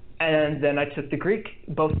 And then I took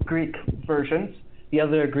both Greek versions. The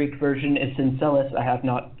other Greek version is Syncelus.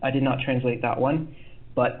 I did not translate that one,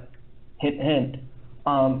 but hint, hint.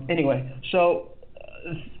 Anyway, so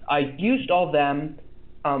I used all of them,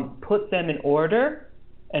 put them in order,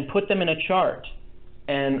 and put them in a chart.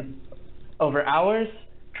 And over hours,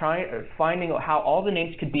 finding out how all the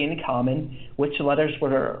names could be in common, which letters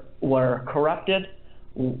were corrupted,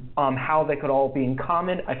 how they could all be in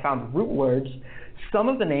common. I found root words. Some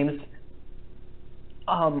of the names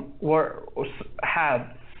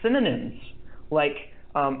have synonyms. Like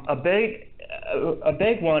a big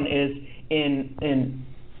one is in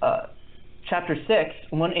chapter 6.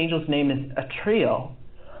 One angel's name is Atriel,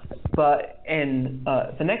 but in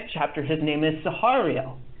the next chapter his name is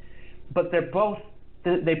Sahariel. But they both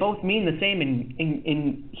mean the same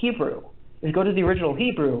in Hebrew. If you go to the original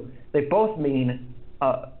Hebrew, they both mean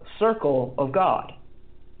circle of God.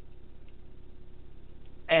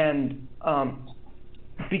 And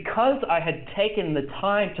because I had taken the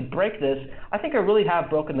time to break this, I think I really have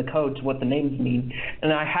broken the code to what the names mean.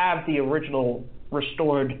 And I have the original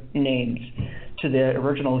restored names to the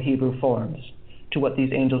original Hebrew forms, to what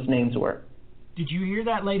these angels' names were. Did you hear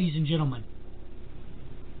that, ladies and gentlemen?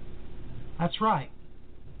 That's right.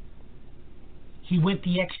 He went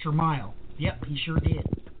the extra mile. Yep, he sure did.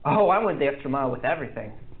 Oh, I went the extra mile with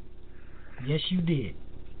everything. Yes, you did.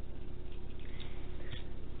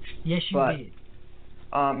 Yes, you did.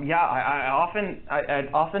 I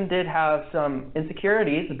often did have some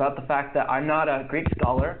insecurities about the fact that I'm not a Greek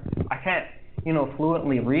scholar. I can't,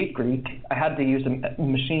 fluently read Greek. I had to use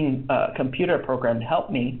a computer program to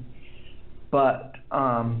help me. But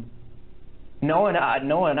no one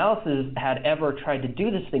else had ever tried to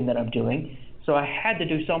do this thing that I'm doing, so I had to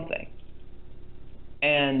do something.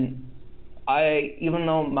 And even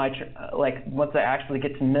though once I actually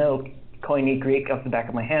get to know Koine Greek off the back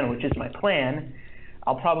of my hand, which is my plan,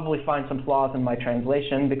 I'll probably find some flaws in my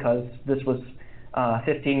translation because this was a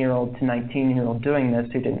 15-year-old to 19-year-old doing this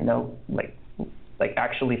who didn't know,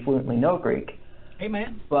 actually fluently know Greek.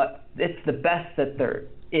 Amen. But it's the best that there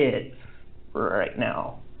is right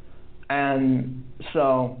now. And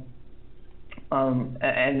so I'm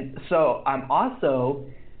also,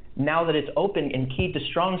 now that it's open and keyed to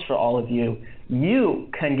Strong's for all of you, you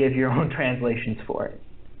can give your own translations for it.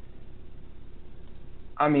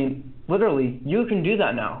 I mean, literally, you can do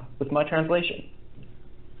that now with my translation.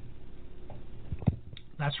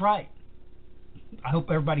 That's right. I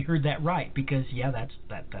hope everybody heard that right, because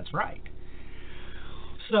that's right.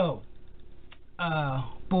 So,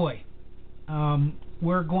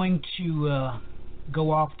 we're going to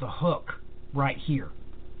go off the hook right here.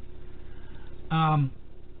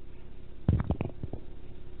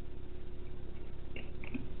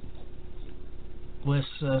 Let's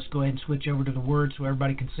go ahead and switch over to the Word so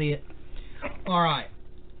everybody can see it. All right.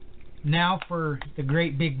 Now for the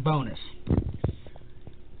great big bonus.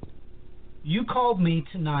 You called me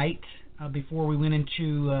tonight before we went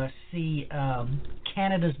into see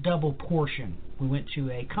Canada's Double Portion. We went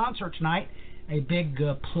to a concert tonight, a big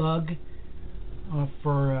plug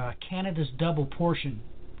for Canada's Double Portion.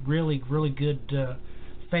 Really, really good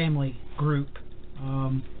family group.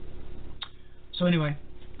 So anyway,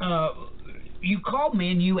 you called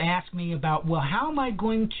me and you asked me about, well, how am I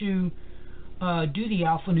going to do the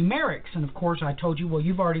alphanumerics? And of course I told you, well,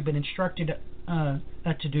 you've already been instructed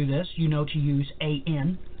to do this. You know to use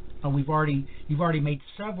AN. You've already made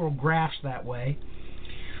several graphs that way.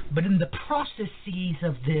 But in the processes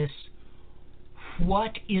of this,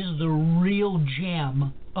 what is the real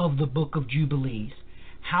gem of the Book of Jubilees?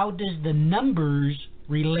 How does the numbers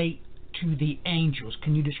relate to the angels?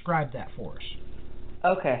 Can you describe that for us?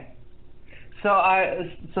 Okay. So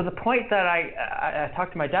the point that I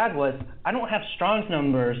talked to my dad was, I don't have Strong's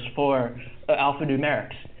numbers for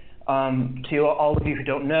alphanumerics. To all of you who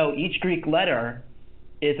don't know, each Greek letter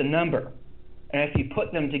is a number, and if you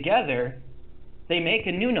put them together, they make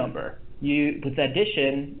a new number. With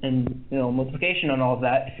addition and multiplication and all of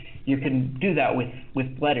that, you can do that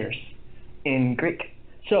with letters in Greek.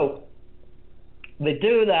 So they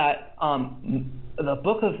do that. The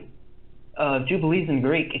Book of Jubilees in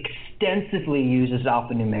Greek extensively uses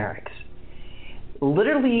alphanumerics.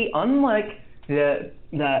 Literally, unlike the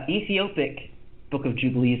Ethiopic Book of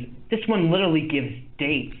Jubilees, this one literally gives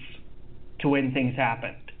dates to when things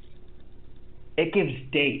happened. It gives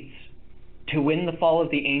dates to when the fall of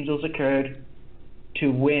the angels occurred,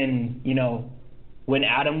 to when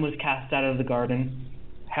Adam was cast out of the garden,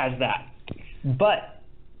 has that. But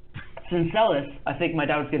Syncelus, I think my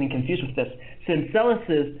dad was getting confused with this.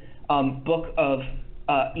 Syncellus's Book of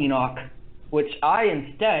Enoch, which I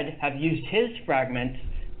instead have used his fragment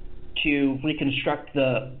to reconstruct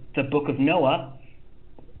the Book of Noah.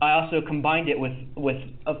 I also combined it with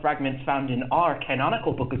fragments found in our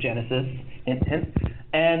canonical Book of Genesis, hint, hint.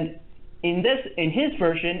 And in his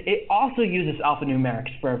version, it also uses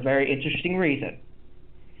alphanumerics for a very interesting reason: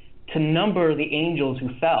 to number the angels who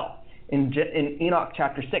fell. In Enoch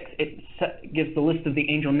chapter 6, it gives the list of the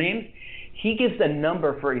angel names. He gives a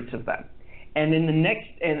number for each of them. And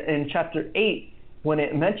in chapter 8, when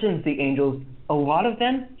it mentions the angels, a lot of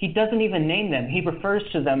them, he doesn't even name them. He refers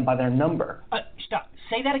to them by their number. Stop.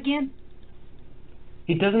 Say that again?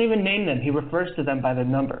 He doesn't even name them. He refers to them by their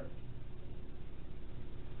number.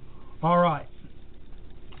 All right.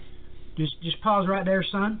 Just pause right there,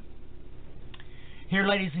 son. Here,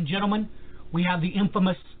 ladies and gentlemen, we have the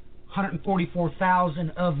infamous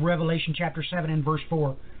 144,000 of Revelation chapter 7 and verse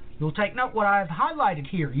 4. You'll take note what I've highlighted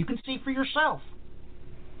here. You can see for yourself.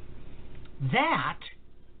 That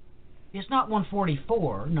is not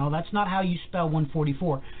 144. No, that's not how you spell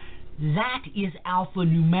 144. That is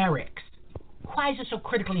alphanumerics. Why is it so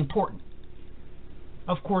critically important?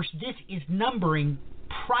 Of course, this is numbering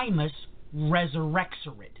primus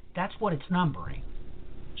resurrexerit. That's what it's numbering.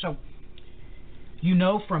 So, you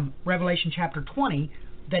know from Revelation chapter 20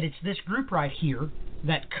 that it's this group right here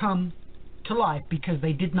that come to life because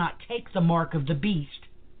they did not take the mark of the beast,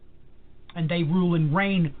 and they rule and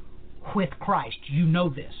reign with Christ. You know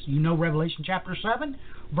this. You know Revelation chapter 7,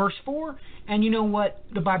 verse 4, and you know what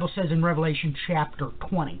the Bible says in Revelation chapter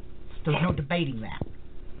 20. There's no debating that.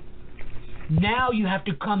 Now you have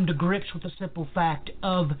to come to grips with the simple fact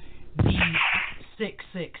of the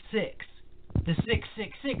 666. The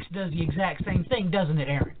 666 does the exact same thing, doesn't it,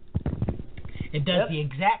 Aaron? It does the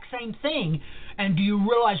exact same thing. And do you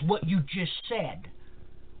realize what you just said?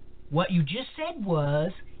 What you just said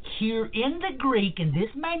was, here in the Greek, in this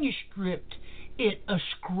manuscript, it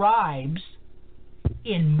ascribes,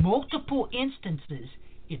 in multiple instances,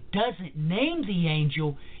 it doesn't name the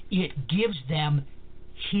angel, it gives them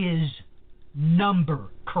his number,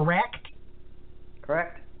 correct?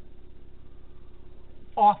 Correct.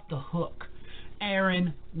 Off the hook.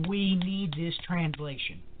 Aaron, we need this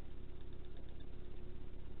translation.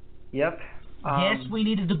 Yep. Yes, we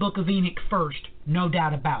needed the Book of Enoch first, no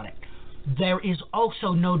doubt about it. There is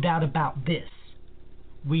also no doubt about this.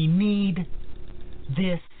 We need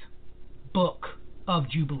this Book of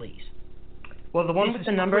Jubilees. Well, the one with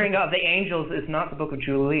the numbering of the angels is not the Book of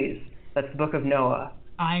Jubilees. That's the Book of Noah.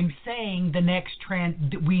 I'm saying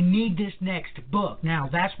we need this next book. Now,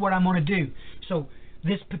 that's what I'm going to do. So,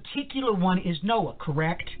 this particular one is Noah,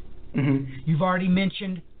 correct? Mm-hmm. You've already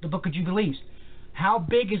mentioned the Book of Jubilees. How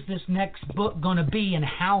big is this next book going to be, and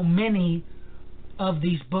how many of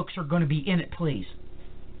these books are going to be in it, please?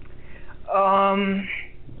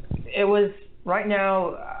 It was, right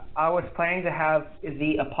now, I was planning to have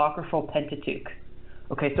the apocryphal Pentateuch.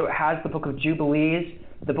 Okay, so it has the Book of Jubilees,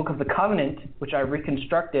 the Book of the Covenant, which I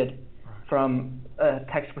reconstructed from a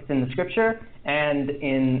text within the Scripture, and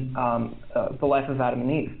in the life of Adam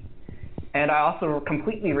and Eve. And I also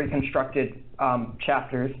completely reconstructed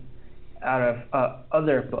chapters out of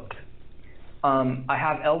other books. I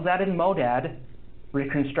have Eldad and Modad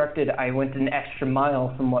reconstructed. I went an extra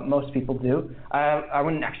mile from what most people do. I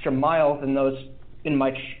went an extra mile than those in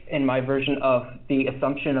my version of the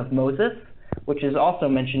Assumption of Moses, which is also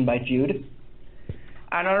mentioned by Jude.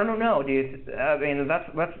 And I don't know, dude. I mean, that's.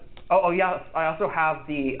 Oh yeah. I also have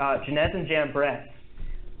the Genez and Jambres.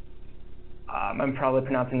 I'm probably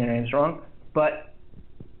pronouncing their names wrong, but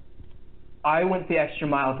I went the extra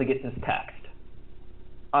mile to get this text.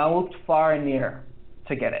 I looked far and near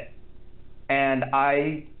to get it. And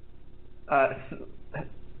I,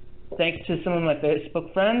 thanks to some of my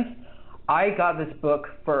Facebook friends, I got this book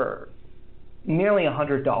for nearly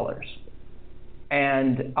 $100.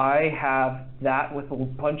 And I have that with a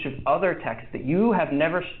bunch of other texts that you have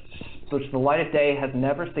never, which the light of day has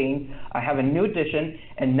never seen. I have a new edition,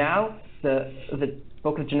 and now the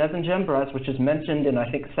Book of Genez and Jambres, which is mentioned in,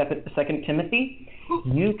 I think, 2 Timothy,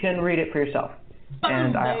 you can read it for yourself. Boom,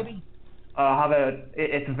 and baby.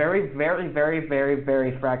 It's very, very, very, very,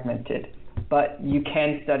 very fragmented, but you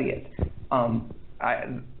can study it. A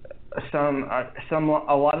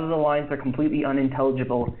lot of the lines are completely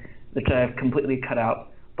unintelligible, which I have completely cut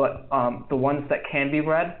out. But the ones that can be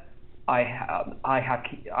read,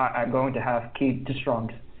 I'm going to have keyed to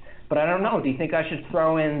Strong's. But I don't know. Do you think I should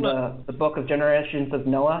throw in the Book of Generations of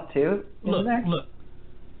Noah too? Look.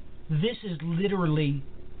 This is literally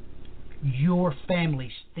your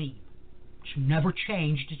family's theme. It's never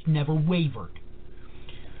changed. It's never wavered.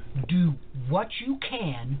 Do what you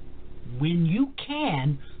can, when you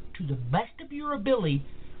can, to the best of your ability,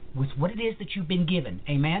 with what it is that you've been given.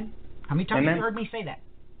 Amen? How many times have you heard me say that?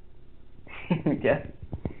 Yeah.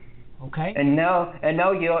 Okay. And no,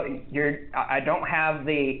 you're. I don't have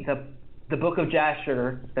the Book of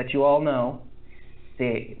Jasher that you all know.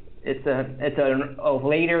 It's a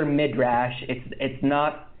later midrash. It's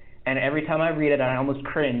not. And every time I read it, I almost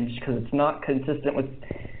cringe because it's not consistent with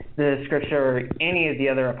the scripture or any of the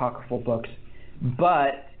other apocryphal books.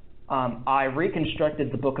 But I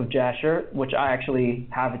reconstructed the Book of Jasher, which I actually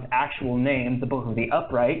have its actual name, the Book of the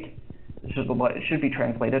Upright, which is what it should be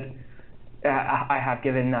translated. I have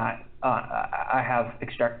given that. I have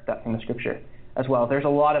extracted that from the scripture as well. There's a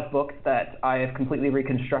lot of books that I have completely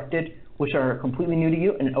reconstructed, which are completely new to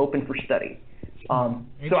you and open for study.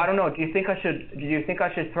 So I don't know. Do you think I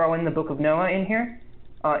should throw in the Book of Noah in here,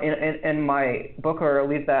 in my book, or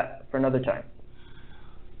leave that for another time?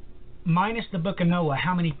 Minus the Book of Noah,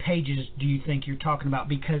 how many pages do you think you're talking about?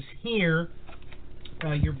 Because here,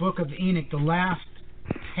 your Book of Enoch, the last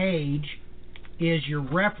page is your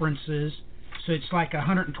references, so it's like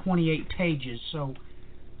 128 pages. So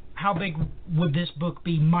how big would this book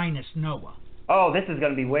be minus Noah? Oh, this is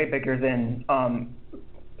going to be way bigger than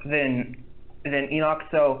Enoch.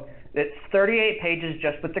 So it's 38 pages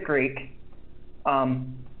just with the Greek.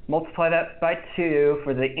 Multiply that by 2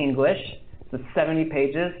 for the English. So 70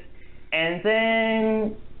 pages. And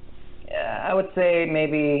then I would say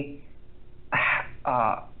maybe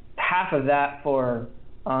half of that for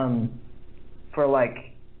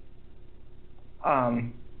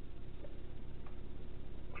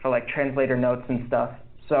translator notes and stuff.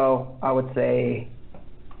 So I would say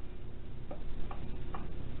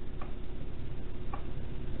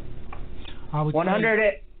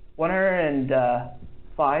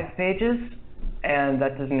 105 pages, and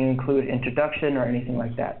that doesn't include introduction or anything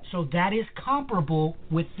like that. So that is comparable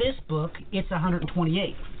with this book. It's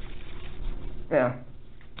 128. Yeah.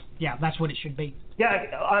 Yeah, that's what it should be. Yeah,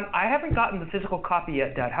 I haven't gotten the physical copy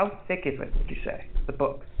yet, Dad. How thick is it, would you say, the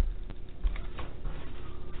book?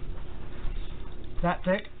 That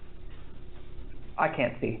thick? I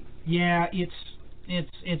can't see. Yeah,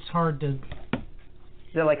 it's hard to... Is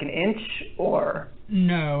it like an inch or?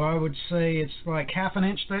 No, I would say it's like half an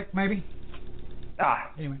inch thick, maybe.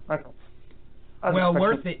 Anyway. Okay. Well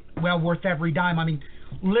worth it. Well worth every dime. I mean,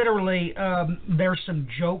 literally, there's some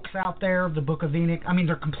jokes out there. The Book of Enoch. I mean,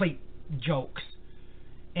 they're complete jokes.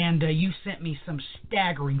 And you sent me some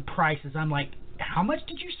staggering prices. I'm like, how much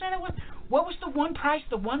did you say that was? What was the one price?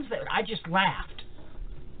 The ones that I just laughed.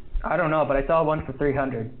 I don't know, but I saw one for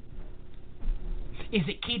 $300. Is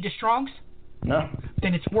it keyed to Strong's? No.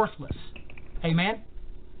 Then it's worthless. Amen?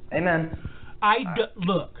 Amen.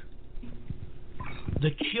 Look,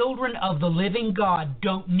 the children of the living God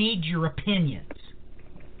don't need your opinions.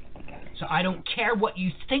 So I don't care what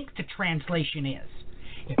you think the translation is.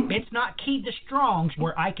 If it's not keyed to Strong's,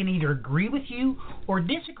 where I can either agree with you or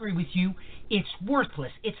disagree with you, it's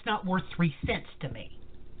worthless. It's not worth 3 cents to me.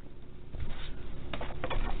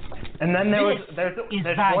 And then there's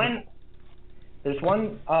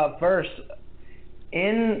one verse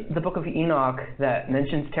in the Book of Enoch that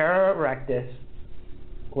mentions Terra Erectus,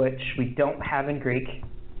 which we don't have in Greek.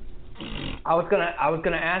 I was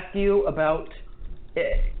gonna ask you about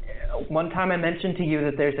it. One time I mentioned to you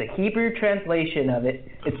that there's a Hebrew translation of it.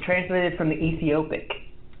 It's translated from the Ethiopic.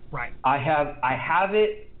 Right. I have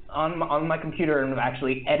it on my computer and I've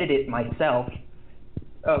actually edited it myself,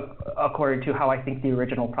 according to how I think the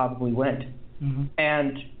original probably went. Mm-hmm.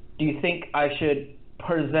 And do you think I should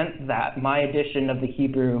present that, my edition of the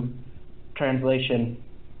Hebrew translation,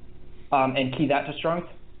 and key that to Strong's?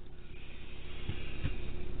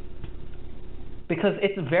 Because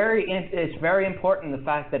it's very important, the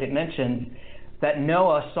fact that it mentions that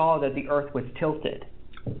Noah saw that the earth was tilted.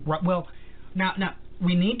 Right. Well, now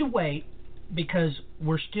we need to wait, because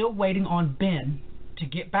we're still waiting on Ben to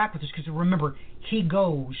get back with us. Because remember, he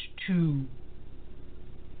goes to.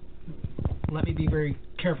 Let me be very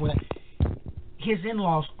careful with that. His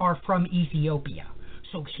in-laws are from Ethiopia,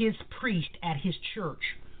 so his priest at his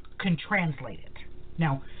church can translate it.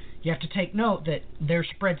 Now, you have to take note that they're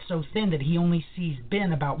spread so thin that he only sees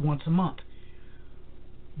Ben about once a month.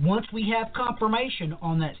 Once we have confirmation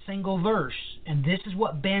on that single verse, and this is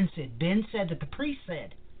what Ben said. Ben said that the priest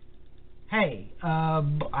said, hey,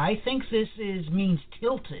 I think this means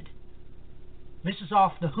tilted. This is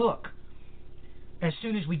off the hook. As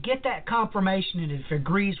soon as we get that confirmation, and if it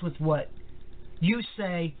agrees with what you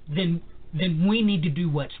say, then we need to do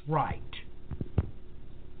what's right.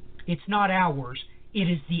 It's not ours. It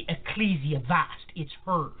is the ecclesia vast. It's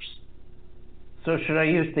hers. So should I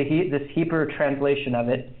use this Hebrew translation of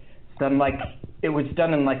it? Done like it was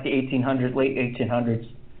done in like the 1800s, late 1800s,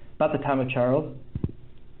 about the time of Charles.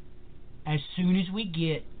 As soon as we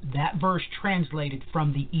get that verse translated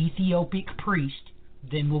from the Ethiopic priest,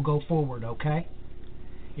 then we'll go forward, okay?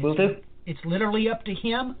 Will do. It's literally up to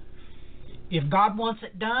him. If God wants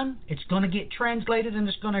it done, it's going to get translated and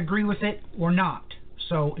it's going to agree with it or not.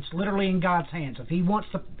 So it's literally in God's hands. If he wants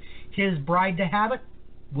his bride to have it,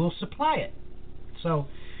 we'll supply it. So,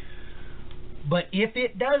 but if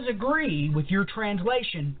it does agree with your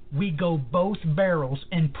translation, we go both barrels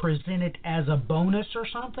and present it as a bonus or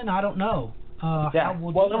something. I don't know. Yeah.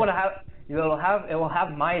 Well, it will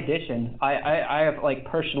have my edition. I have like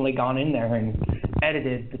personally gone in there and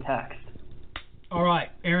edited the text. All right,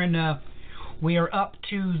 Aaron. We are up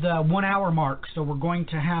to the 1 hour mark, so we're going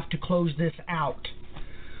to have to close this out.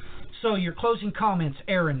 So your closing comments,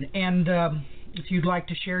 Aaron, and if you'd like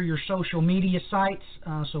to share your social media sites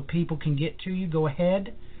so people can get to you, go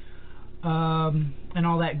ahead, and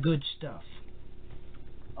all that good stuff.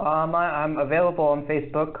 I'm available on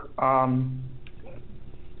Facebook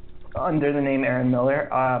under the name Aaron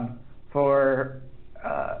Miller. I'm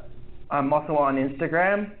also on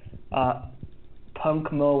Instagram,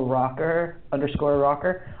 punkmillrocker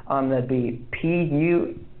 _rocker. That'd be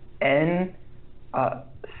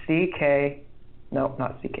PUNCK, no,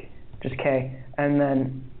 not CK, just K, and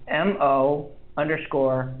then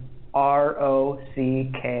MO_ROCKER.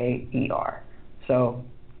 So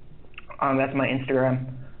that's my Instagram.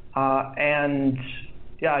 And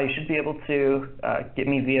yeah, you should be able to get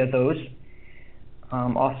me via those.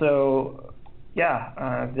 Also,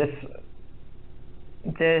 yeah, this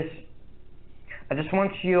I just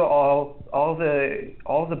want you all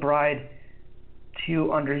the bride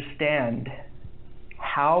to understand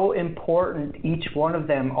how important each one of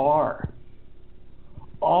them are.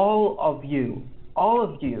 All of you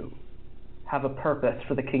have a purpose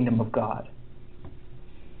for the kingdom of God.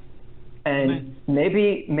 And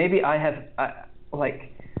maybe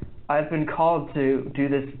I've been called to do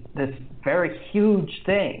this very huge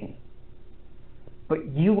thing, but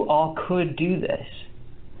you all could do this.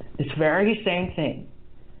 This very same thing.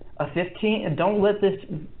 And don't let this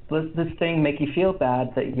thing make you feel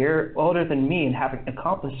bad that you're older than me and haven't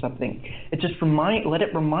accomplished something. Let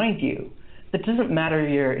it remind you that it doesn't matter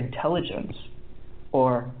your intelligence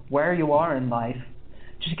or where you are in life.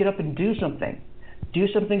 Just get up and do something. Do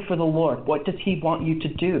something for the Lord. What does he want you to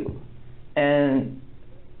do? And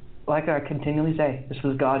like I continually say, this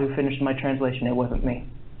was God who finished my translation. It wasn't me.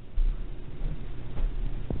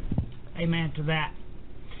 Amen to that.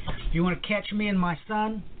 If you want to catch me and my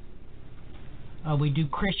son, we do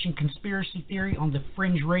Christian conspiracy theory on the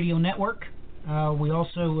Fringe Radio Network. We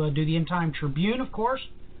also do the End Time Tribune, of course.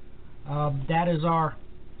 That is our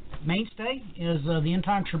mainstay, is the End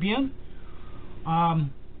Time Tribune.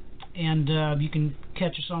 And you can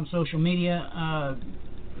catch us on social media.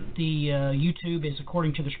 The YouTube is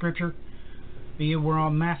According to the Scripture. We're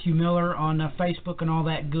on Matthew Miller on Facebook and all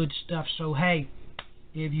that good stuff. So, hey,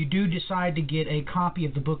 if you do decide to get a copy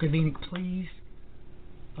of the Book of Enoch, please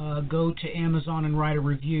go to Amazon and write a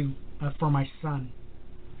review for my son.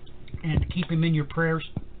 And keep him in your prayers.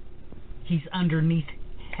 He's underneath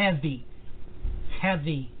heavy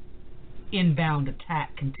inbound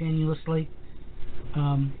attack continuously.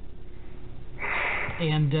 Well,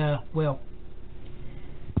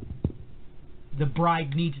 the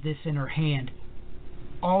bride needs this in her hand.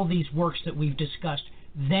 All these works that we've discussed,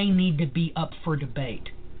 they need to be up for debate.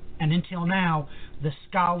 And until now, the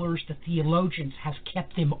scholars, the theologians, have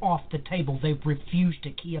kept them off the table. They've refused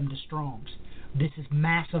to key them to Strong's. This is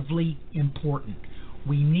massively important.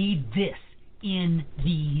 We need this in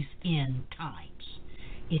these end times.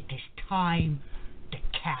 It is time to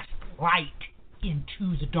cast light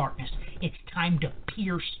into the darkness. It's time to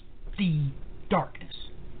pierce the darkness.